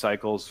economic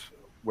cycles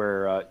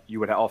where you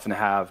would often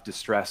have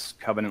distressed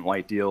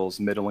covenant-light deals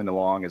middling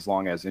along as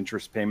long as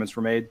interest payments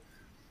were made,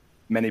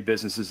 many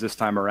businesses this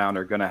time around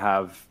are going to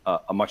have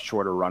a much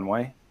shorter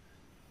runway.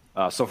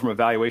 So from a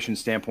valuation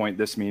standpoint,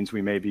 this means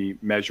we may be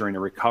measuring a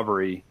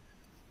recovery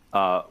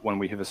when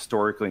we have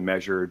historically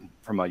measured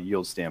from a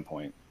yield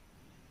standpoint.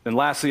 And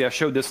lastly, I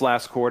showed this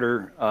last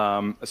quarter.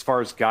 As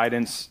far as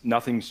guidance,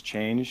 nothing's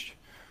changed.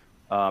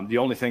 The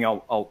only thing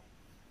I'll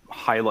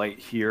highlight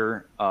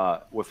here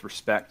with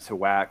respect to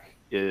WAC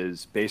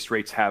is base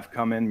rates have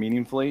come in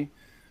meaningfully,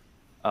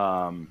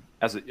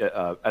 as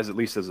at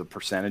least as a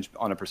percentage,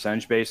 on a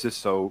percentage basis.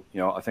 So,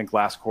 I think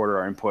last quarter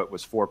our input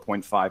was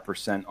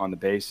 4.5% on the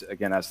base.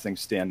 Again, as things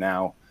stand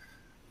now,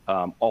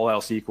 all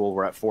else equal,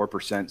 we're at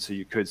 4%. So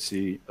you could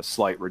see a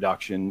slight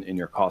reduction in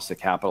your cost of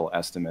capital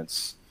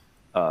estimates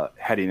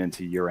heading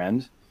into year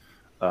end.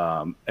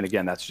 And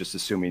again, that's just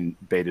assuming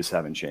betas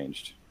haven't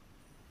changed.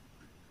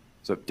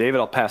 So David,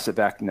 I'll pass it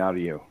back now to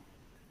you.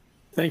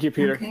 Thank you,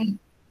 Peter. Okay.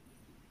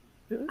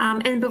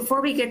 And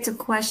before we get to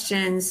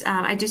questions,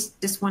 I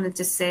just wanted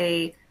to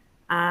say,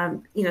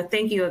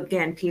 thank you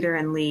again, Peter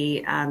and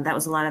Lee. That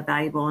was a lot of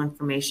valuable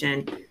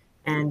information.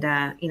 And,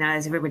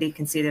 as everybody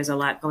can see, there's a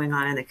lot going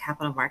on in the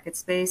capital market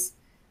space.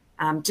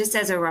 Just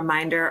as a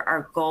reminder,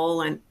 our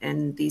goal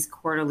in these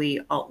quarterly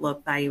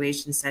ALTLOOK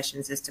valuation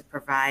sessions is to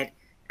provide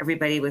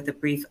everybody with a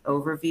brief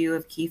overview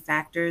of key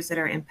factors that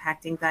are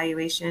impacting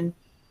valuation.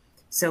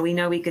 So we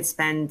know we could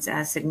spend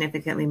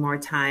significantly more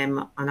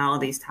time on all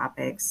of these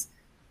topics.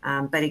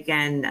 But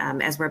again,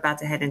 as we're about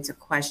to head into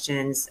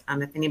questions,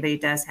 if anybody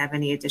does have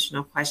any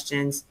additional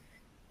questions,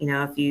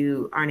 if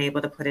you aren't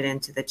able to put it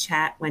into the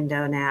chat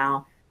window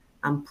now,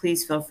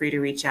 please feel free to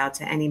reach out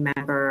to any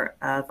member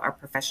of our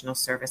professional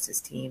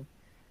services team.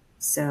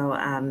 So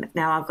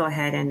now I'll go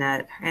ahead and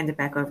hand it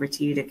back over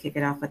to you to kick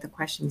it off with the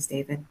questions,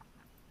 David.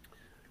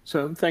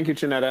 So thank you,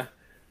 Jenetta.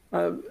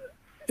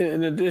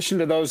 In addition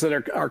to those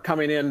that are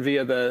coming in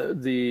via the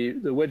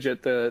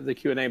widget, the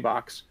Q&A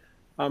box,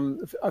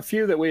 a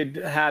few that we'd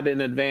had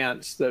in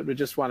advance that we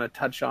just want to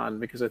touch on,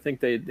 because I think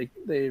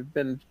they've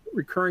been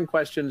recurring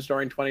questions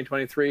during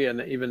 2023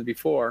 and even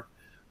before,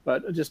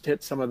 but just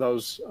hit some of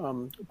those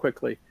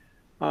quickly.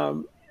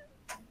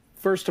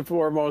 First and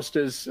foremost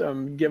is,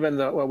 given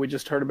what we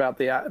just heard about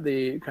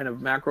the kind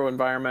of macro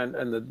environment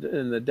and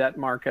the debt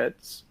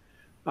markets,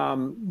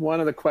 one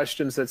of the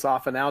questions that's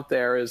often out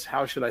there is,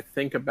 how should I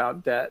think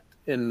about debt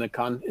in the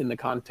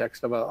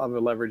context of a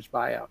leveraged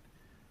buyout?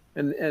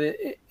 And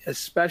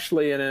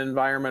especially in an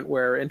environment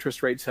where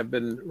interest rates have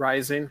been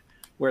rising,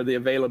 where the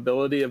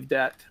availability of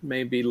debt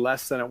may be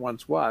less than it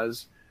once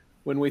was,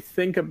 when we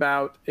think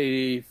about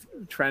a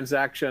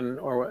transaction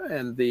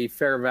and the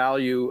fair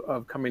value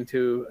of coming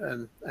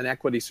to an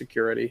equity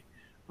security,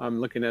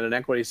 looking at an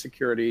equity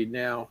security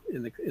now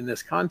in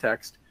this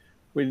context,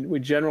 we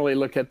generally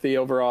look at the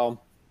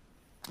overall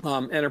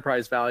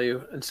enterprise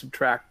value and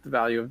subtract the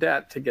value of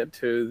debt to get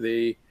to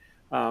the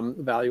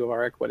value of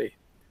our equity.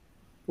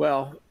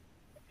 Well,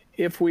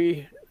 if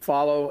we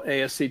follow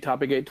ASC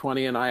Topic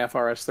 820 and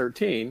IFRS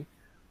 13,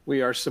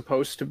 we are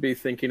supposed to be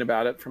thinking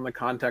about it from the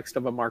context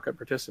of a market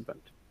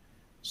participant.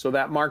 So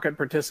that market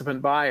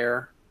participant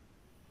buyer,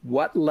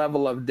 what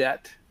level of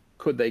debt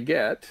could they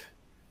get?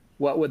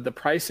 What would the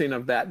pricing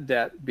of that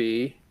debt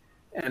be?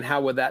 And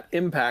how would that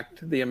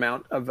impact the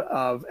amount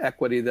of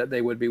equity that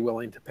they would be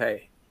willing to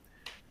pay?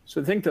 So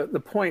I think that the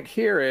point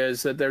here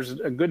is that there's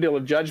a good deal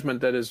of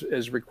judgment that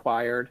is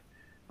required,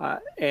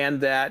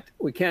 and that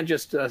we can't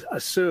just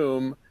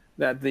assume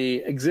that the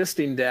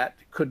existing debt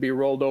could be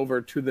rolled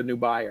over to the new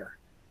buyer.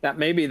 That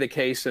may be the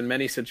case in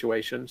many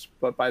situations,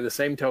 but by the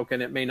same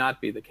token, it may not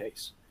be the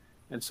case.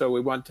 And so we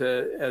want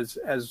to,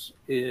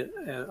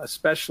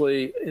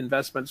 especially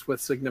investments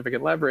with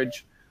significant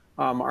leverage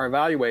are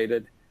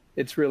evaluated,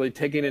 it's really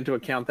taking into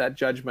account that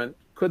judgment.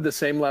 Could the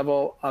same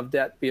level of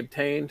debt be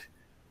obtained?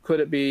 Could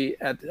it be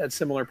at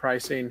similar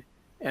pricing?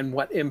 And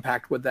what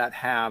impact would that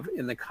have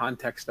in the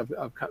context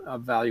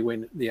of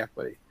valuing the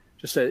equity?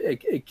 Just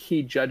a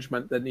key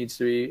judgment that needs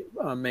to be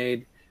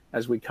made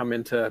as we come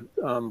into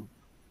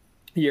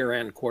year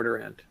end, quarter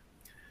end.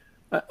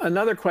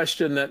 Another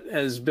question that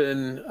has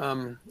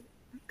been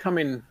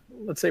coming,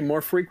 let's say,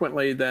 more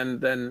frequently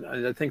than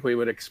I think we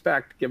would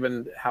expect,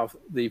 given how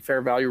the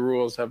fair value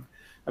rules have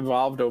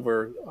evolved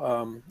over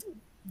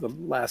the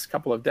last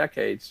couple of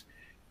decades,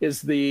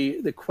 is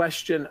the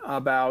question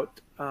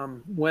about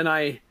when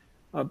I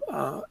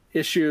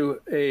issue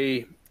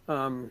a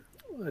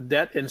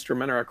debt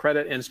instrument or a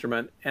credit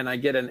instrument and I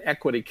get an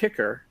equity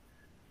kicker,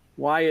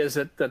 why is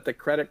it that the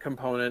credit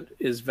component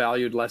is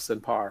valued less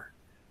than par?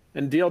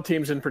 And deal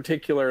teams in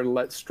particular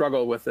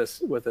struggle with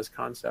this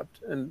concept.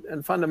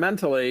 And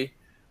fundamentally,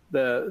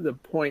 the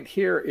point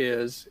here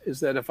is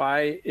that if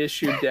I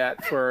issue debt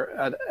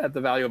at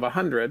the value of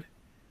 100,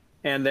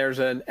 and there's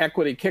an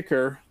equity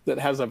kicker that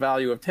has a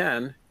value of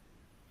 10,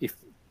 if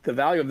the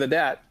value of the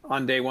debt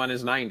on day one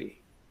is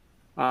 90.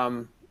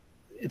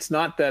 It's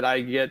not that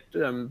I get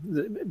and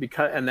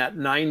that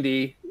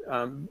 90.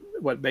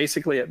 What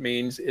basically it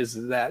means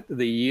is that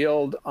the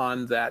yield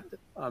on that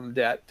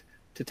debt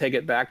to take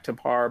it back to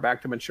par,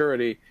 back to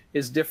maturity,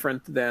 is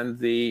different than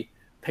the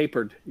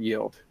papered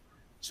yield.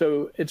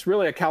 So it's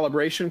really a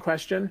calibration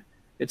question.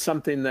 It's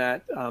something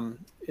that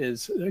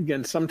is,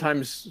 again,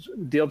 sometimes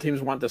deal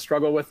teams want to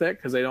struggle with it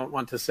because they don't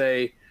want to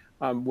say,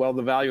 well,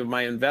 the value of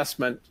my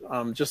investment,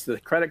 just the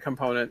credit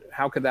component,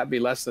 how could that be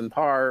less than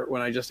par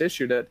when I just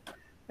issued it?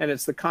 And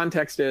it's the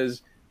context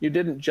is you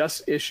didn't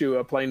just issue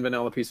a plain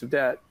vanilla piece of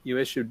debt. You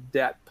issued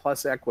debt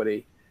plus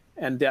equity,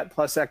 and debt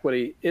plus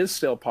equity is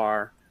still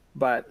par,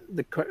 but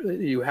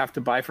you have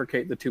to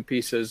bifurcate the two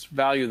pieces,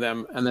 value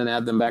them, and then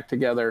add them back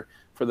together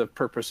for the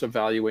purpose of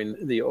valuing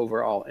the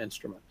overall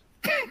instrument.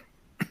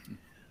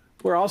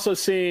 We're also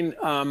seeing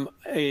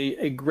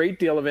a great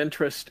deal of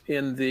interest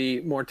in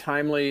the more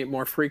timely,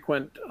 more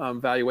frequent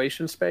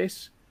valuation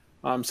space.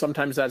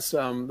 Sometimes that's the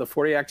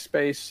 40X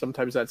space,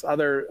 sometimes that's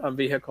other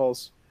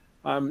vehicles.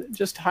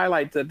 Just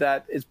highlight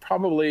that is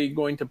probably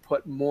going to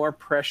put more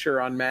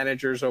pressure on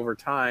managers over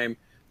time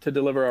to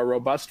deliver a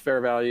robust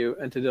fair value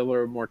and to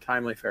deliver more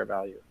timely fair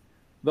value.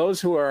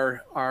 Those who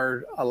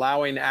are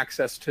allowing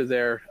access to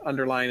their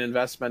underlying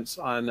investments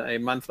on a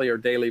monthly or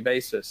daily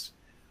basis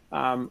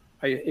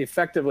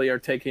effectively are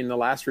taking the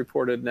last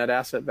reported net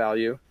asset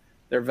value.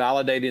 They're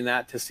validating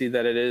that to see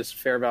that it is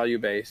fair value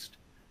based.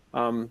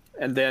 And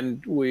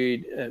then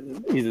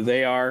either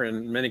they are,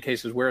 in many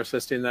cases we're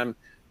assisting them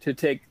to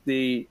take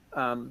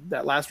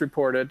that last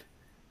reported,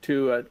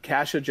 to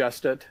cash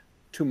adjust it,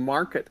 to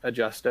market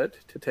adjust it,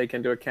 to take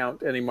into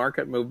account any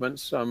market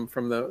movements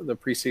from the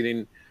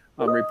preceding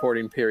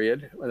reporting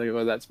period,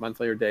 whether that's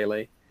monthly or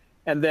daily.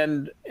 And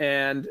then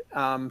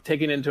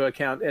taking into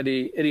account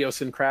any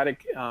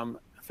idiosyncratic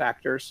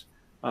factors,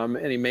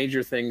 any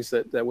major things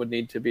that would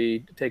need to be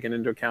taken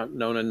into account,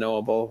 known and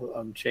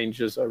knowable,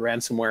 changes, a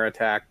ransomware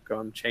attack,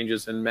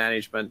 changes in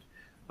management,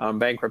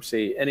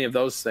 bankruptcy, any of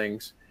those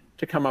things,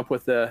 to come up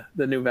with the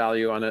new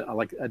value on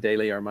a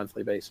daily or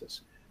monthly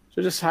basis.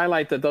 So just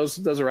highlight that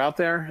those are out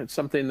there. It's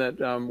something that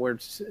we're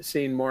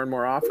seeing more and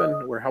more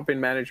often. We're helping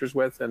managers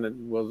with,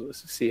 and we'll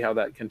see how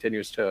that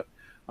continues to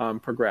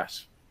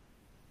progress.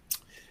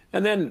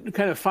 And then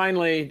kind of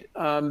finally,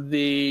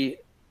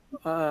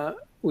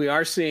 we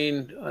are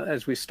seeing,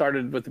 as we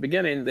started with the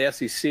beginning, the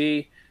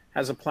SEC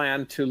has a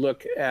plan to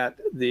look at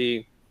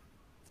the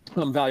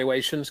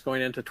valuations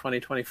going into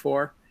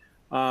 2024.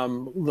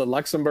 The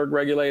Luxembourg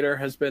regulator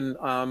has been,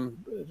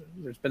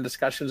 there's been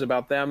discussions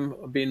about them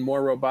being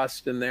more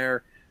robust in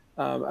their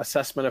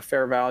assessment of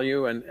fair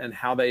value and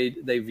how they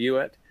view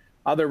it.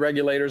 Other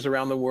regulators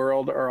around the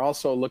world are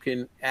also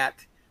looking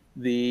at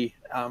the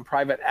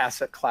private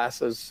asset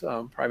classes,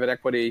 private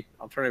equity,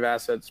 alternative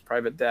assets,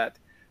 private debt,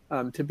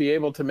 to be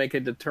able to make a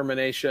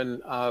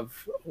determination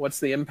of what's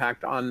the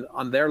impact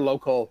on their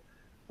local,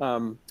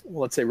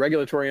 let's say,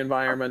 regulatory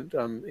environment,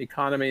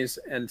 economies.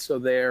 And so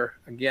they're,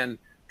 again,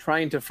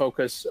 trying to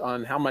focus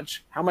on how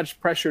much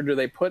pressure do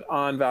they put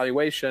on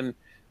valuation,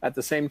 at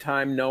the same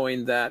time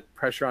knowing that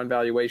pressure on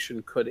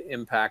valuation could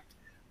impact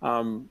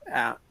AUM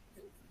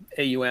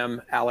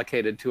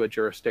allocated to a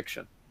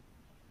jurisdiction.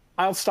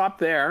 I'll stop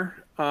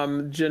there.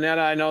 Jenetta,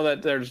 I know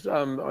that there's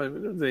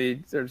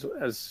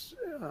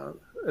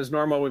as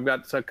normal, we've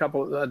got a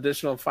couple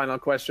additional final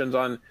questions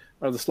on,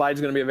 are the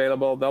slides going to be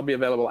available? They'll be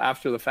available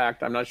after the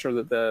fact. I'm not sure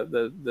that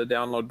the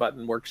download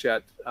button works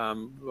yet,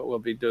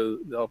 but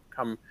they'll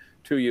come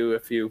to you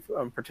if you've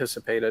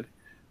participated.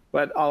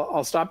 But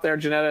I'll stop there,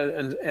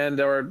 Jenetta, and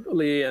or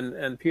Lee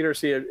and Peter.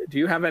 Do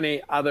you have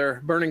any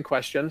other burning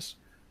questions?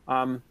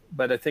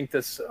 But I think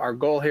our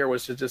goal here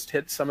was to just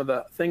hit some of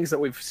the things that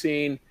we've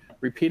seen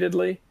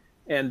repeatedly,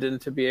 and then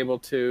to be able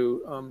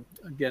to,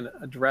 again,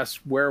 address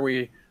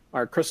where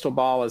our crystal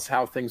ball is,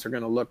 how things are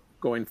going to look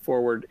going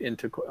forward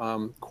into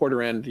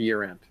quarter end,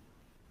 year end.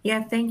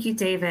 Yeah, thank you,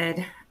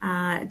 David.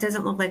 It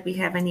doesn't look like we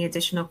have any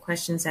additional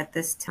questions at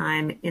this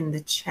time in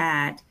the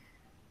chat.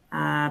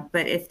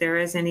 But if there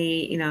is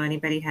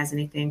anybody has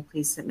anything,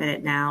 please submit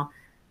it now.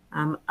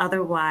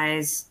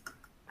 Otherwise,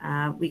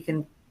 we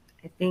can,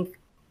 I think,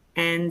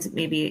 end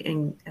maybe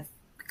in a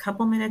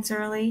couple minutes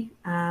early.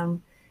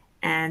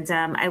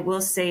 I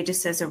will say,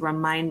 just as a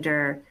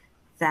reminder,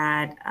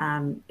 that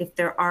if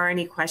there are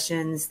any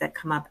questions that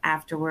come up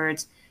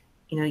afterwards,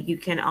 you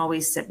can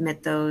always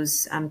submit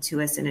those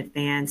to us in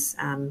advance.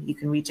 You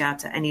can reach out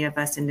to any of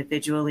us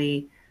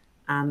individually.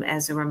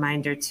 As a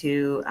reminder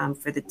too,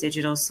 for the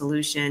digital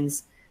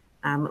solutions,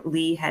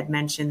 Lee had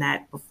mentioned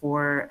that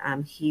before.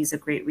 He's a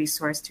great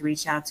resource to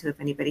reach out to if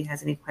anybody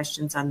has any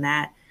questions on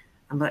that.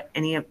 But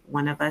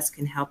one of us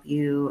can help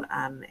you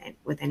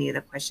with any of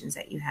the questions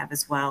that you have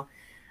as well.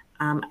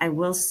 I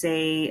will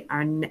say,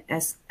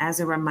 as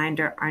a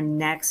reminder, our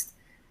next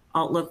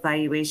Outlook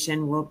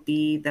valuation will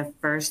be the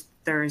first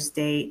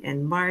Thursday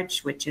in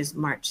March, which is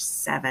March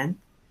 7th.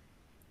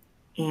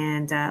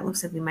 And it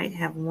looks like we might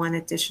have one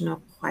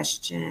additional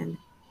question.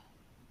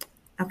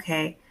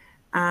 Okay.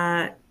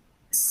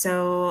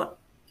 So,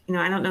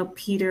 I don't know,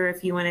 Peter,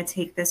 if you want to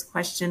take this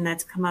question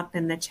that's come up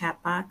in the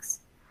chat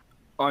box.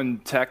 On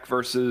tech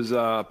versus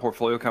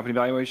portfolio company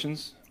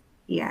valuations?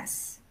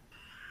 Yes.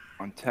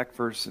 On tech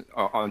versus,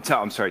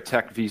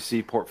 tech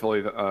VC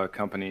portfolio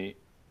company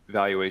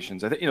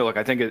valuations. I think,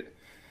 I think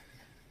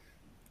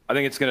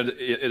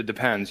it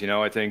depends.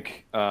 I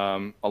think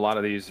a lot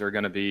of these are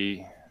going to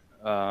be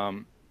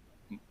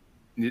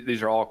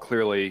these are all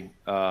clearly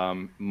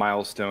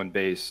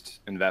milestone-based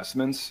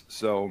investments.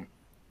 So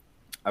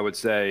I would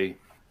say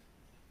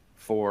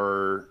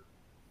for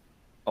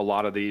a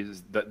lot of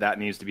these, that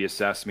needs to be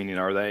assessed. Meaning,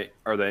 are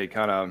they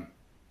kind of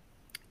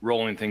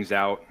rolling things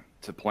out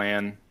to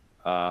plan?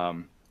 Are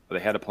they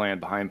ahead of plan,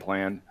 behind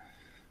plan?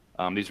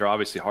 These are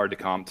obviously hard to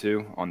comp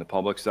to on the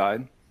public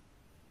side.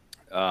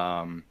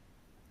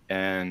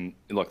 And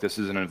look, this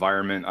is an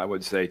environment, I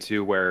would say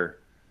too, where,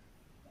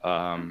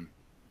 you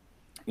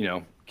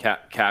know,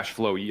 cash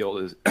flow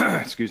yield is,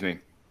 excuse me,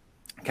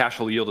 cash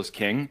flow yield is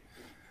king.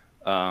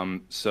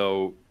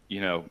 So,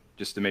 you know,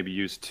 just to maybe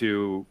use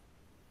two,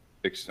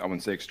 I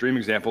wouldn't say extreme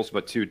examples,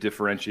 but two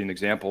differentiating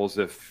examples.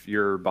 If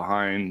you're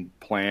behind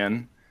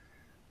plan,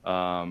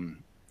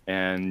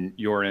 and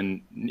you're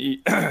in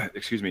need,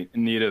 excuse me,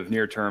 in need of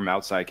near-term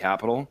outside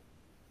capital,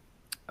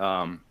 you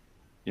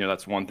know,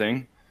 that's one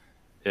thing.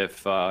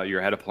 If you're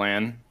ahead of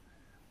plan,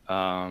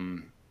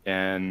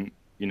 and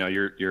you know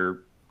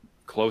you're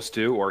close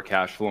to or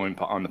cash flowing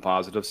on the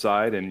positive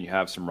side, and you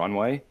have some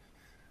runway,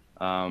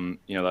 you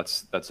know,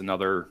 that's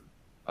another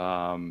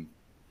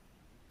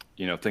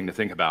you know, thing to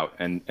think about.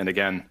 And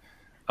again,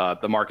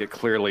 the market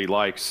clearly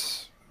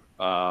likes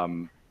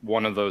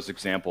one of those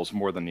examples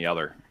more than the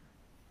other.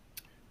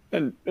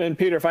 And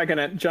Peter, if I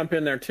can jump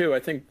in there too, I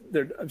think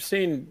I've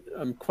seen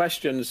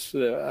questions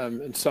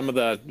in some of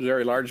the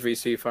very large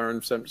VC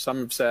firms. Some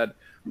have said,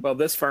 "Well,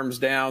 this firm's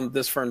down,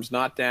 this firm's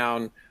not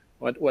down.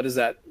 What does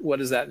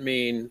that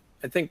mean?"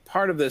 I think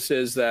part of this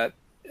is that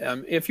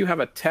if you have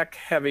a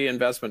tech-heavy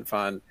investment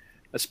fund,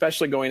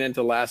 especially going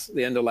into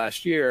the end of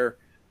last year,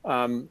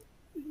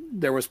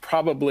 there was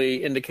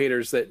probably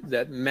indicators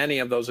that many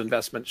of those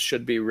investments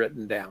should be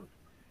written down.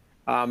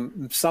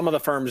 Some of the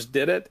firms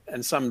did it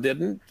and some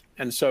didn't.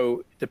 And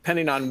so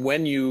depending on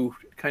when you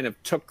kind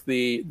of took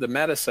the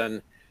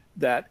medicine,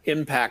 that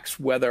impacts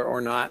whether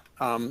or not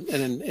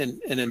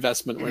an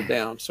investment went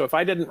down. So if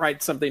I didn't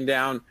write something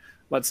down,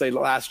 let's say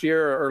last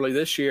year or early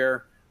this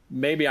year,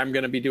 maybe I'm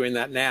going to be doing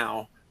that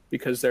now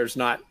because there's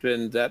not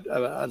been that,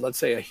 let's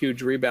say, a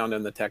huge rebound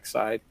in the tech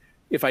side.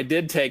 If I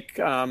did take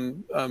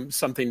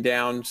something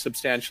down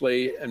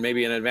substantially and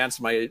maybe in advance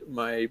of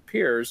my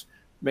peers,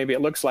 maybe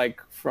it looks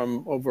like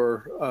from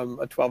over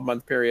a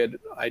 12-month period,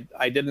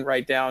 I didn't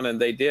write down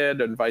and they did,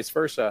 and vice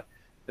versa.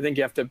 I think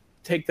you have to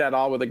take that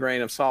all with a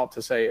grain of salt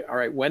to say, all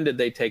right, when did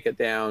they take it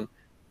down?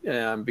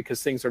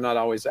 Because things are not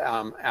always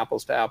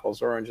apples to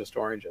apples, oranges to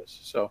oranges.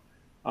 So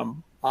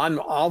on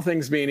all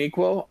things being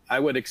equal, I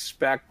would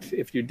expect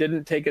if you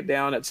didn't take it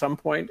down at some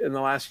point in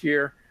the last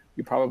year,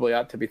 you probably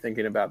ought to be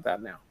thinking about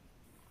that now.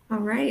 All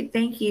right,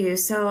 thank you.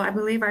 So I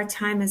believe our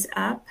time is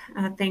up.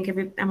 I want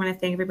to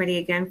thank everybody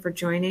again for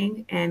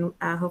joining, and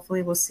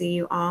hopefully we'll see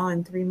you all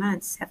in 3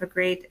 months. Have a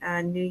great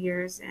New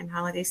Year's and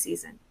holiday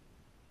season.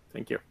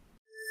 Thank you.